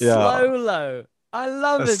 A Yeah, slow low, I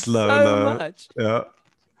love a it slow so low. much. Yeah.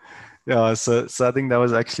 Yeah, so I think that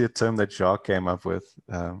was actually a term that Jacques came up with.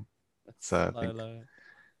 So I Slow think low.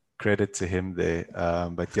 credit to him there.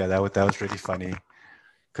 But yeah, that was really funny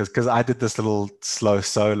because I did this little slow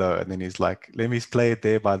solo, and then he's like, "Let me play it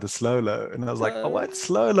there by the slow low," and I was like, "Oh, what Uh,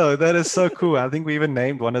 slow low? That is so cool." I think we even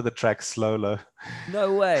named one of the tracks slow low.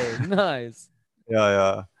 no way, nice.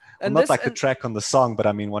 Yeah. Well, And not this like the and track on the song, but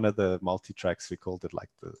I mean one of the multi tracks. We called it like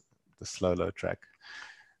the slow low track.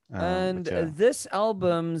 and But yeah. this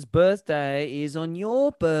album's birthday is on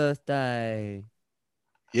your birthday.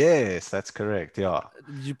 Yes, that's correct. Yeah.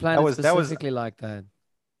 Did you plan That it was that was specifically like that?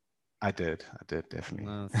 I did definitely.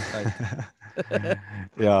 No, straight.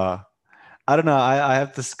 Yeah. I don't know. I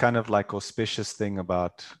have this kind of like auspicious thing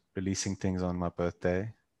about releasing things on my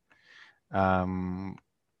birthday. Um,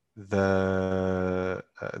 the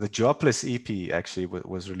Geopolis EP actually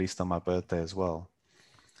was released on my birthday as well.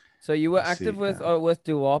 So you were You active see, with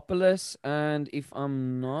Duopolis, and if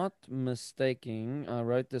I'm not mistaken, I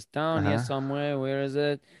wrote this down here uh-huh. somewhere. Where is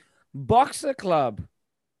it? Boxer Club.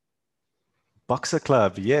 Boxer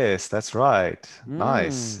Club. Yes, that's right.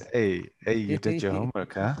 Nice. Hmm. Hey, you did your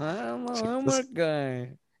homework, huh? I'm a Check this. homework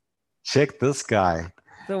guy. Check this guy.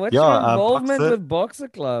 So what's your Yeah, involvement Boxer. with Boxer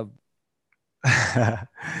Club?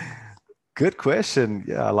 Good question.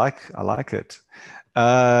 Yeah, I like it.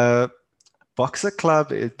 Uh, Boxer Club,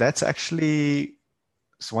 that's actually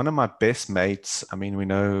it's one of my best mates. I mean,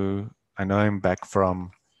 I know him back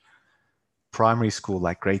from primary school,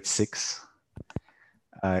 like grade six.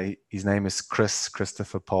 His name is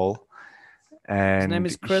Christopher Paul, His name and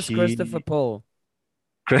is Christopher Paul.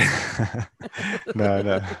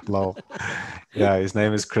 no, lol. Yeah, his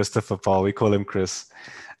name is Christopher Paul. We call him Chris.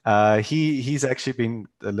 He's actually been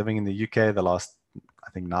living in the UK the last, I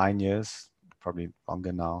think, 9 years, probably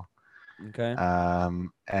longer now. Okay.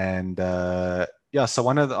 And yeah, so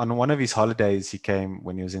on one of his holidays, he came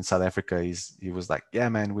when he was in South Africa. He was like, "Yeah,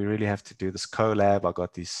 man, we really have to do this collab. I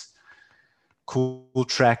got these cool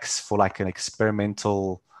tracks for like an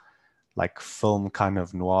experimental, like film kind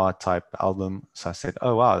of noir type album." So I said,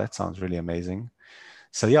 "Oh wow, that sounds really amazing."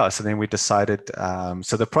 So yeah, so then we decided.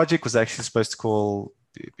 So the project was actually supposed to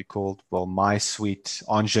be called, well, My Sweet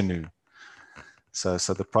Ingenue. So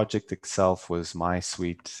the project itself was My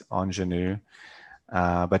Sweet Ingenue,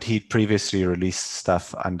 but he'd previously released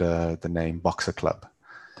stuff under the name Boxer Club.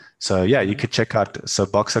 So yeah, you Okay. could check out. So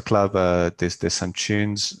Boxer Club, there's some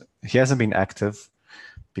tunes. he hasn't been active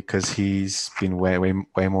because he's been way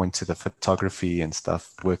more into the photography and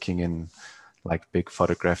stuff, working in like big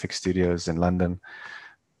photographic studios in London.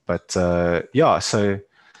 But yeah, so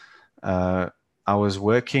I was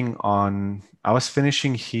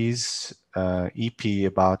finishing his EP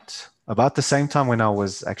about the same time when I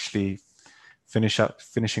was actually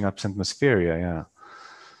finishing up Syntmospheria, yeah.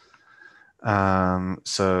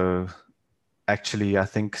 So actually, I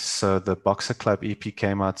think so. The Boxer Club EP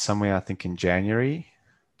came out somewhere, I think, in January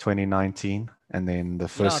 2019, and then the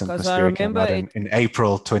Yeah, first because I Syntmospheria came remember out in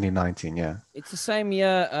April 2019. Yeah, it's the same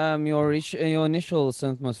year your initial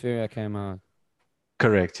Syntmospheria came out.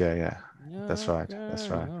 correct. Yeah, yeah, that's Yeah, right. That's okay,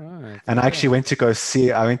 right. all right, And I actually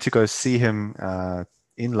okay. I went to go see him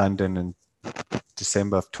in London in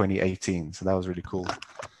December of 2018. So that was really cool.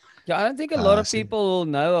 Yeah, I don't think a lot of So, people will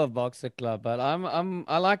know of Boxer Club, but I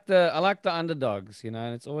like the underdogs, you know,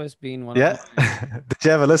 and it's always been one of yeah. my Did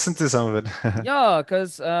you ever listen to some of it? yeah,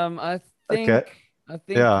 because Okay. I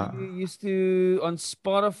think you Yeah, used to on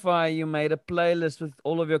Spotify you made a playlist with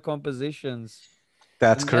all of your compositions.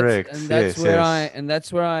 that's correct. Yes, yes. And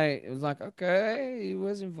that's where I was like, okay, he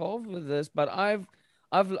was involved with this, but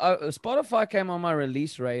Spotify came on my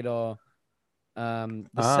release radar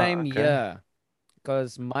the Ah, same okay. year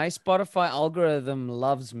because my Spotify algorithm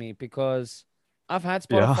loves me because I've had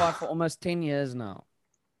Yeah. Spotify for almost 10 years now.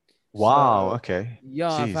 Wow. So Okay. yeah,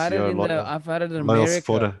 Jeez, you're a I've had it in loyal America.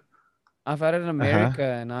 supporter. I've had it in Uh-huh. America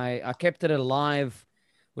and I kept it alive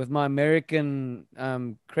with my American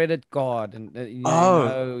credit card and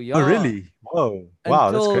Oh, oh, yeah. really? Whoa.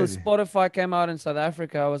 Wow, that's Until crazy. Spotify came out in South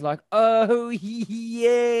Africa, I was like, oh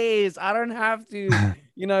yes, I don't have to,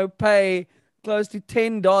 pay close to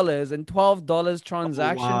 $10 and $12 Oh,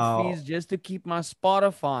 transaction fees wow. just to keep my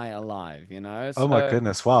Spotify alive. Oh my So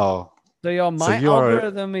goodness. Wow. so yeah, So my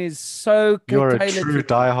algorithm is so you're a tailored true to me.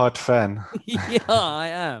 diehard fan. Yeah, I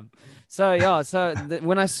am. So yeah,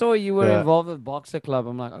 when I saw you were Yeah. involved with Boxer Club,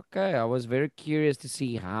 I'm like, okay, I was very curious to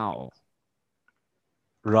see how.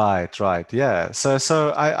 Right, right. Yeah.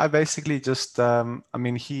 So I basically just I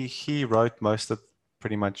mean he wrote most of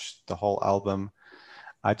pretty much the whole album.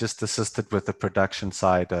 I just assisted with the production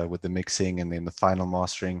side, with the mixing and then the final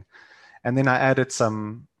mastering. And then I added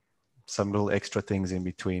some little extra things in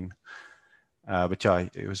between. But yeah,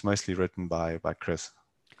 it was mostly written by Chris.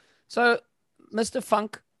 So, Mr.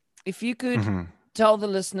 Funk, if you could Hmm. tell the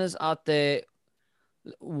listeners out there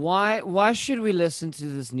why should we listen to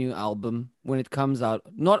this new album when it comes out?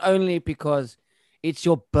 Not only because it's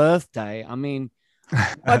your birthday. I mean,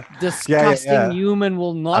 what Yeah, yeah, disgusting yeah. human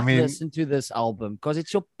will I not mean, listen to this album because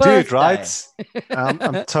it's your dude, birthday? right?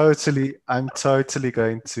 I'm totally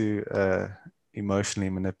going to emotionally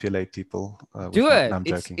manipulate people with Do my. No, it. I'm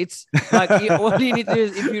joking. It's like all you need to do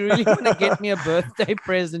is if you really want to get me a birthday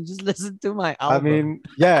present, just listen to my I album. mean,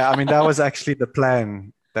 yeah, I mean that was actually the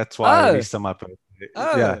plan. That's why I Oh, released on my birthday.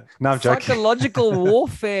 Yeah, oh, no, I'm joking. psychological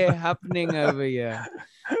warfare happening over here.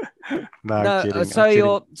 No, I'm No, kidding. I'm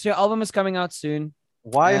kidding. so your album is coming out soon,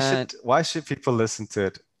 Why and should why should people listen to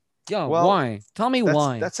it? yeah, Well, why? Tell me that's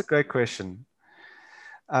why. that's a great question.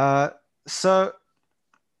 Uh, so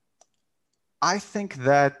I think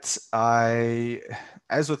that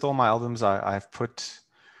as with all my albums, I've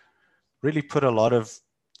really put a lot of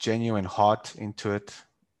genuine heart into it.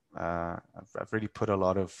 I've really put a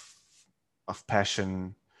lot of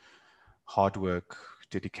passion, hard work,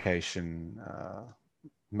 dedication,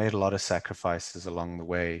 made a lot of sacrifices along the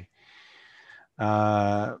way.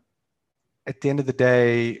 Uh, at the end of the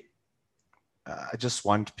day, I just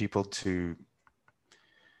want people to,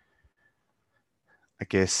 I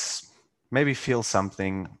guess, maybe feel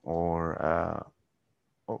something, or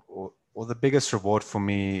the biggest reward for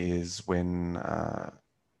me is when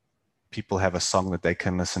people have a song that they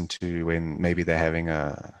can listen to when maybe they're having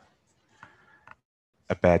a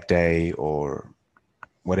bad day or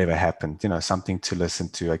whatever happened, something to listen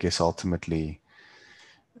to, I guess, ultimately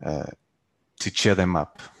to cheer them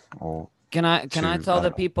up or Can I to, tell I the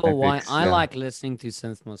don't know, people maybe, why I yeah. like listening to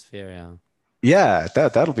Synthmosphere? Yeah,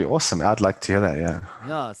 that'll be awesome. I'd like to hear that. Yeah.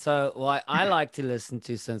 Yeah, so why I like to listen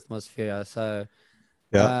to Synthmosphere. So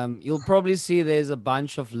Yeah. you'll probably see there's a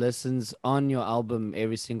bunch of listens on your album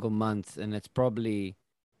every single month, and it's probably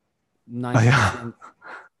Oh, yeah. 90%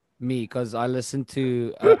 me because I listen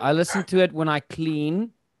to it when I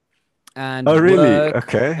clean Oh, and really?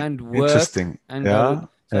 Okay. work Interesting. and go to Yeah.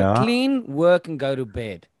 so Yeah. clean, work, and go to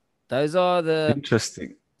bed. Those are the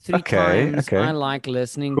Interesting. three Okay. times I Okay. like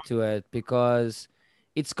listening to it because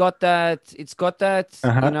it's got that,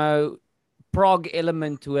 Uh-huh. prog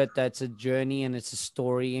element to it that's a journey and it's a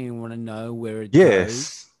story and you want to know where it Yes.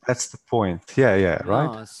 goes. That's the point. Yeah,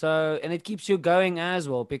 right. Yeah. So, and it keeps you going as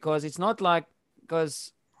well, because it's not like,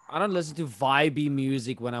 because I don't listen to vibey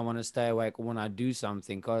music when I want to stay awake or when I do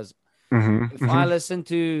something. Because if I listen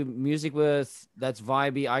to music with that's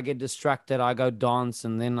vibey, I get distracted. I go dance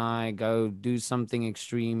and then I go do something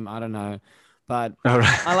extreme. I don't know. But All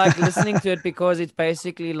I like right. listening to it because it's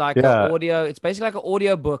basically like a Yeah, audio, it's basically like an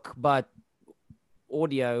audio book, but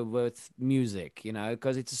audio with music,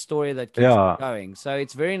 because it's a story that keeps yeah. going. So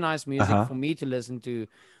it's very nice music Uh-huh. for me to listen to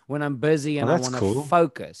when I'm busy Well, and I that's want to cool.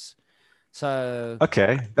 focus. So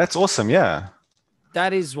Okay, that's awesome. Yeah.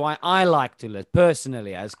 that is why I like to listen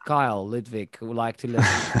personally, as Kyle Ludwig, who like to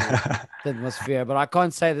listen to the atmosphere, but I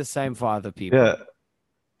can't say the same for other people. Yeah.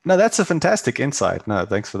 No, that's a fantastic insight. No,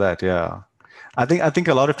 thanks for that. Yeah. I think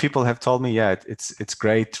a lot of people have told me, yeah, it's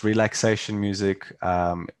great relaxation music.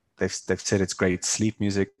 They've said it's great sleep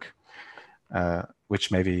music,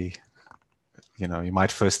 which maybe you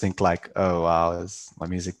might first think like, oh wow, is my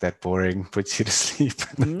music that boring? Puts you to sleep.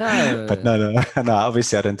 But No. no, no.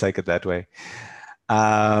 Obviously, I don't take it that way.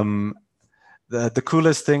 Um, the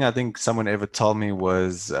coolest thing I think someone ever told me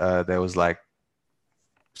was there was like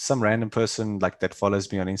some random person like that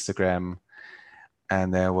follows me on Instagram,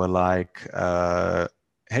 and they were like,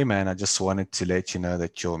 "Hey man, I just wanted to let you know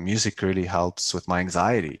that your music really helps with my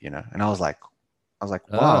anxiety." And I was like,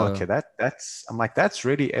 wow, Oh, okay, I'm like, that's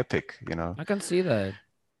really epic, I can see that.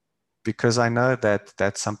 because I know that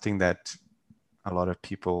that's something that a lot of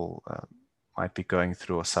people might be going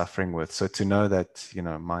through or suffering with. So to know that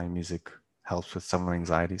my music helps with some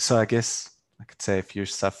anxiety. So I guess I could say if you're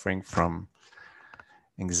suffering from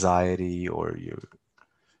anxiety or you're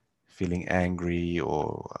feeling angry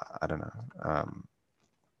or I don't know,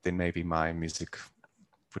 then maybe my music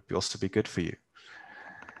would also be good for you.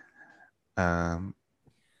 Um,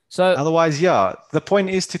 So, Otherwise, yeah, the point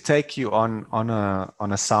is to take you on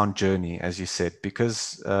a sound journey, as you said,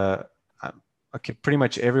 because okay, pretty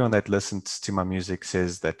much everyone that listens to my music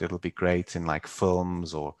says that it'll be great in like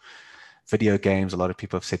films or video games. A lot of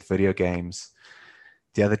people have said video games.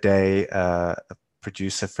 The other day, a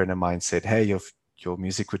producer friend of mine said, "Hey, your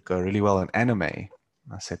music would go really well in anime."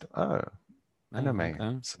 I said, "Oh, oh, anime."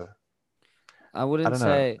 okay. So I I wouldn't don't know.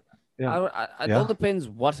 say, Yeah, it all yeah. depends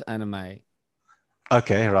what anime.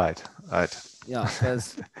 Okay, right, right. Yeah,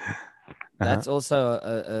 because Uh-huh. that's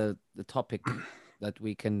also a topic that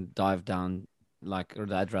we can dive down like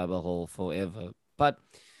that rabbit hole forever. But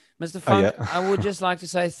Mr. Oh yeah. Funk, I would just like to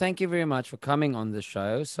say thank you very much for coming on the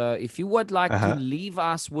show. So if you would like to Uh-huh. leave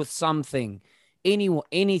us with something,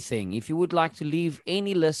 anything, if you would like to leave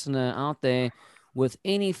any listener out there with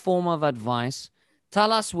any form of advice,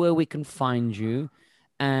 tell us where we can find you.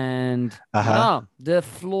 And Uh-huh. yeah, the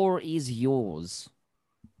floor is yours.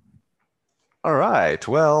 All right.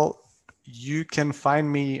 Well, you can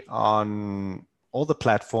find me on all the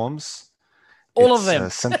platforms. All of It's them.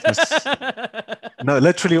 No,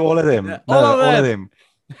 literally all of them. All No, of all of them. them.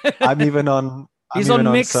 I'm even on. I'm He's even on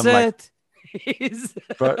on some like. Mixit. He's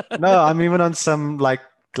Bro, no, I'm even on some like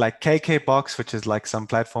KK Box, which is like some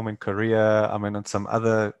platform in Korea. I'm in on some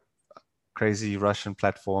other crazy Russian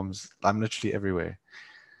platforms. I'm literally everywhere.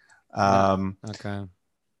 no. Um, Okay.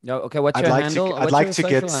 No. Okay. What's I'd your like to. handle? I'd What's like your to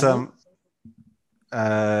get social handle? some.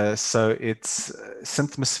 So it's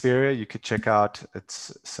Synthmospheria. You could check out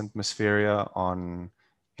it's Synthmospheria on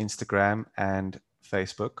Instagram and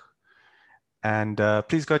Facebook. And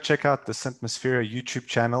please go check out the Synthmospheria YouTube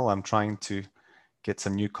channel. I'm trying to get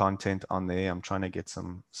some new content on there. I'm trying to get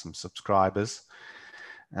some subscribers.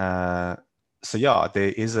 Uh, so yeah,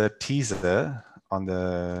 there is a teaser on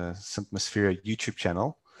the Synthmospheria YouTube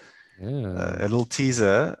channel. A Yeah. little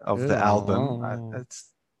teaser of the album. Yeah.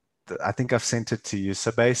 I think I've sent it to you.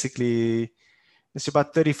 So basically, it's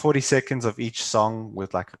about 30, 40 seconds of each song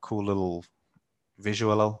with like a cool little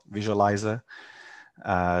visualizer.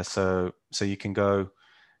 So you can go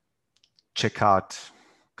check out,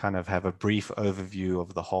 kind of have a brief overview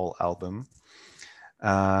of the whole album.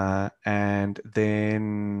 And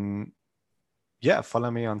then, yeah,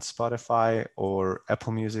 follow me on Spotify or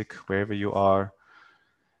Apple Music, wherever you are.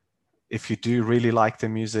 If you do really like the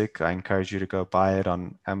music, I encourage you to go buy it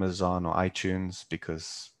on Amazon or iTunes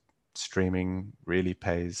because streaming really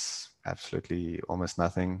pays absolutely almost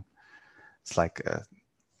nothing. It's like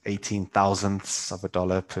 18 thousandths of a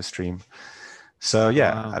dollar per stream. So Oh,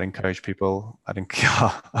 yeah, wow. I'd encourage people. I think,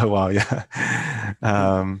 oh wow, yeah.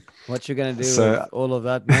 What you gonna do with So all of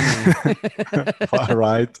that money? all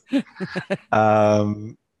right.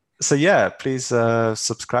 Um, so yeah, please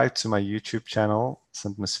subscribe to my YouTube channel,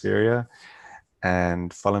 Synthmospheria,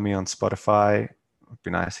 and follow me on Spotify. It'd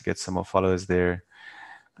be nice to get some more followers there.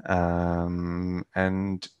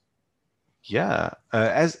 And yeah,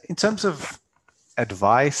 as in terms of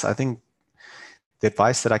advice, I think the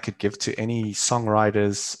advice that I could give to any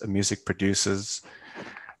songwriters, music producers,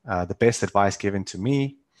 the best advice given to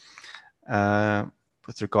me uh,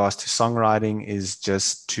 with regards to songwriting is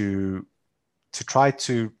just to try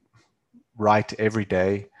to write every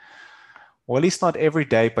day, or at least not every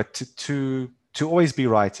day, but to always be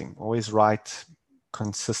writing, always write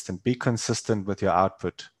consistent, be consistent with your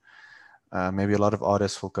output. Maybe a lot of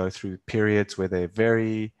artists will go through periods where they're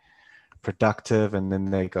very productive and then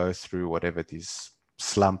they go through whatever these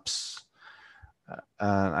slumps.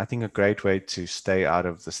 I think a great way to stay out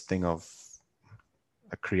of this thing of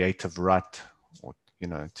a creative rut, or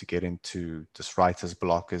to get into this writer's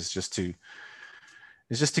block, is just to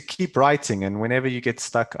keep writing. And whenever you get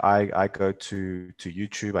stuck, I go to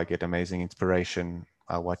YouTube. I get amazing inspiration.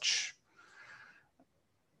 I watch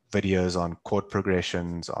videos on chord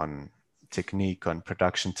progressions, on technique, on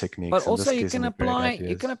production techniques, But and also this gives me great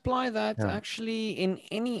you can ideas. apply that Yeah. actually in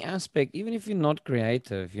any aspect, even if you're not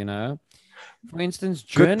creative, For instance,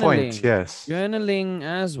 Good point. Yes. journaling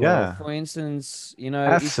as well. Yeah. For instance, if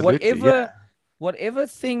Absolutely. Yeah. whatever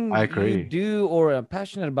thing I you agree. do or are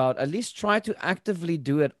passionate about, at least try to actively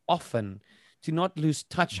do it often to not lose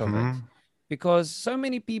touch of it. Hmm. Because so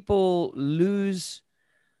many people lose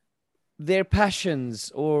their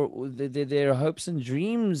passions or their hopes and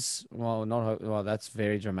dreams. Well, not well. That's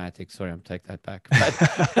very dramatic. Sorry, I'm take that back.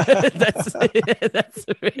 But that's that's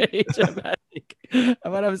very dramatic.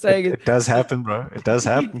 What I'm saying is, It does happen, bro. It does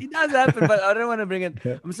happen. it does happen, but I don't want to bring it.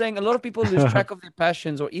 Yeah. I'm saying a lot of people lose track of their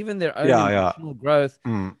passions or even their own Yeah. Yeah. emotional growth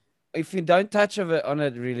Mm. if you don't touch on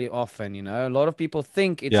it really often. A lot of people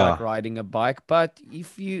think it's like Yeah. riding a bike, but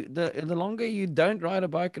if you the longer you don't ride a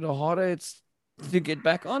bike, the harder it's to get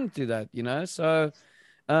back onto that. So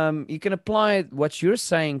you can apply what you're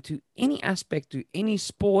saying to any aspect, to any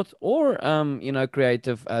sport or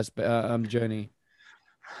creative aspect journey.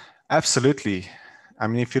 Absolutely. I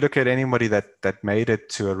mean, if you look at anybody that made it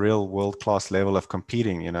to a real world-class level of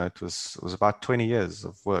competing, it was about 20 years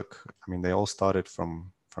of work. I mean, they all started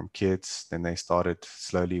from kids, then they started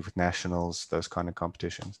slowly with nationals, those kind of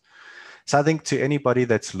competitions. So I think to anybody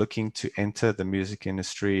that's looking to enter the music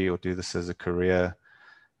industry or do this as a career,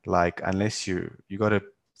 like unless you got to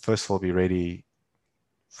first of all be ready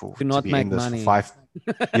To to not be in make this for money. five,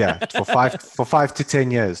 yeah, for 5 to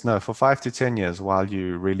 10 years. No, for 5 to 10 years while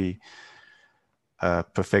you really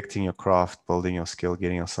perfecting your craft, building your skill,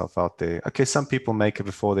 getting yourself out there. Okay, some people make it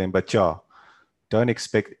before then, but yeah, don't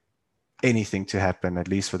expect anything to happen at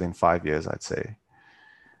least within 5 years, I'd say.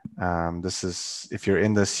 This is if you're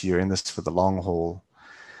in this, you're in this for the long haul.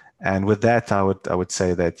 And with that, I would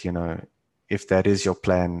say that if that is your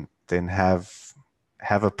plan, then have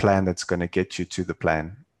a plan that's going to get you to the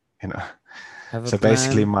plan. You know. Have a So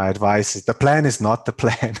basically, plan. my advice is the plan is not the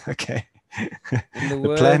plan. Okay. In the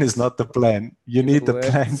The plan is words, not the plan. You in the need the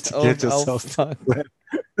plan words to get of yourself to Alpha, the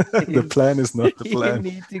plan. The plan is not the you plan.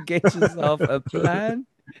 need to get yourself a plan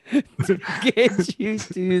to get you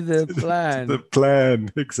to the The plan. plan.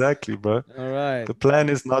 Exactly, bro. All right. The plan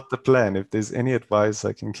is not the plan. If there's any advice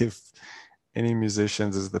I can give any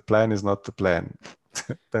musicians is the plan is not the plan.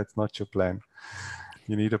 That's not your plan.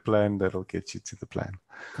 You need a plan that'll get you to the plan.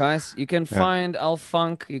 Guys, you can Yeah. find Al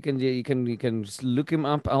Funk. You can just look him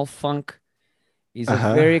up, Al Funk. He's a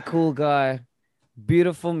Uh-huh. very cool guy,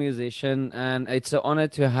 beautiful musician, and it's an honor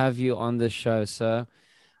to have you on the show, sir.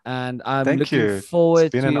 And I'm Thank looking you. It's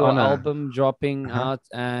forward been to an your honor. album dropping Uh-huh. out,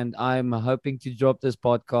 and I'm hoping to drop this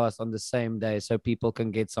podcast on the same day so people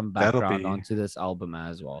can get some That'll background be onto this album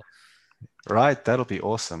as well. right. That'll be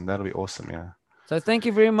awesome. That'll be awesome. Yeah. So thank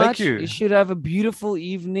you very Thank much. You you. should have a beautiful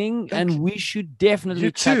evening, Thank and you. we should You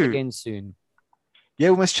definitely chat too. again soon. Yeah,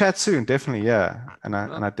 we must chat soon. Definitely. Yeah. And I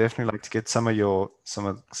Well, and I definitely like to get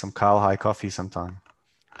some Kyle High coffee sometime.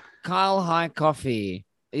 Kyle High Coffee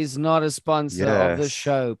is not a sponsor of the Yes.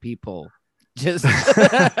 show, people. Just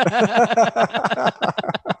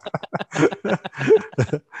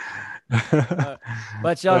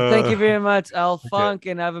but y'all, thank you very much, Al Okay. Funk,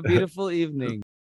 and have a beautiful evening.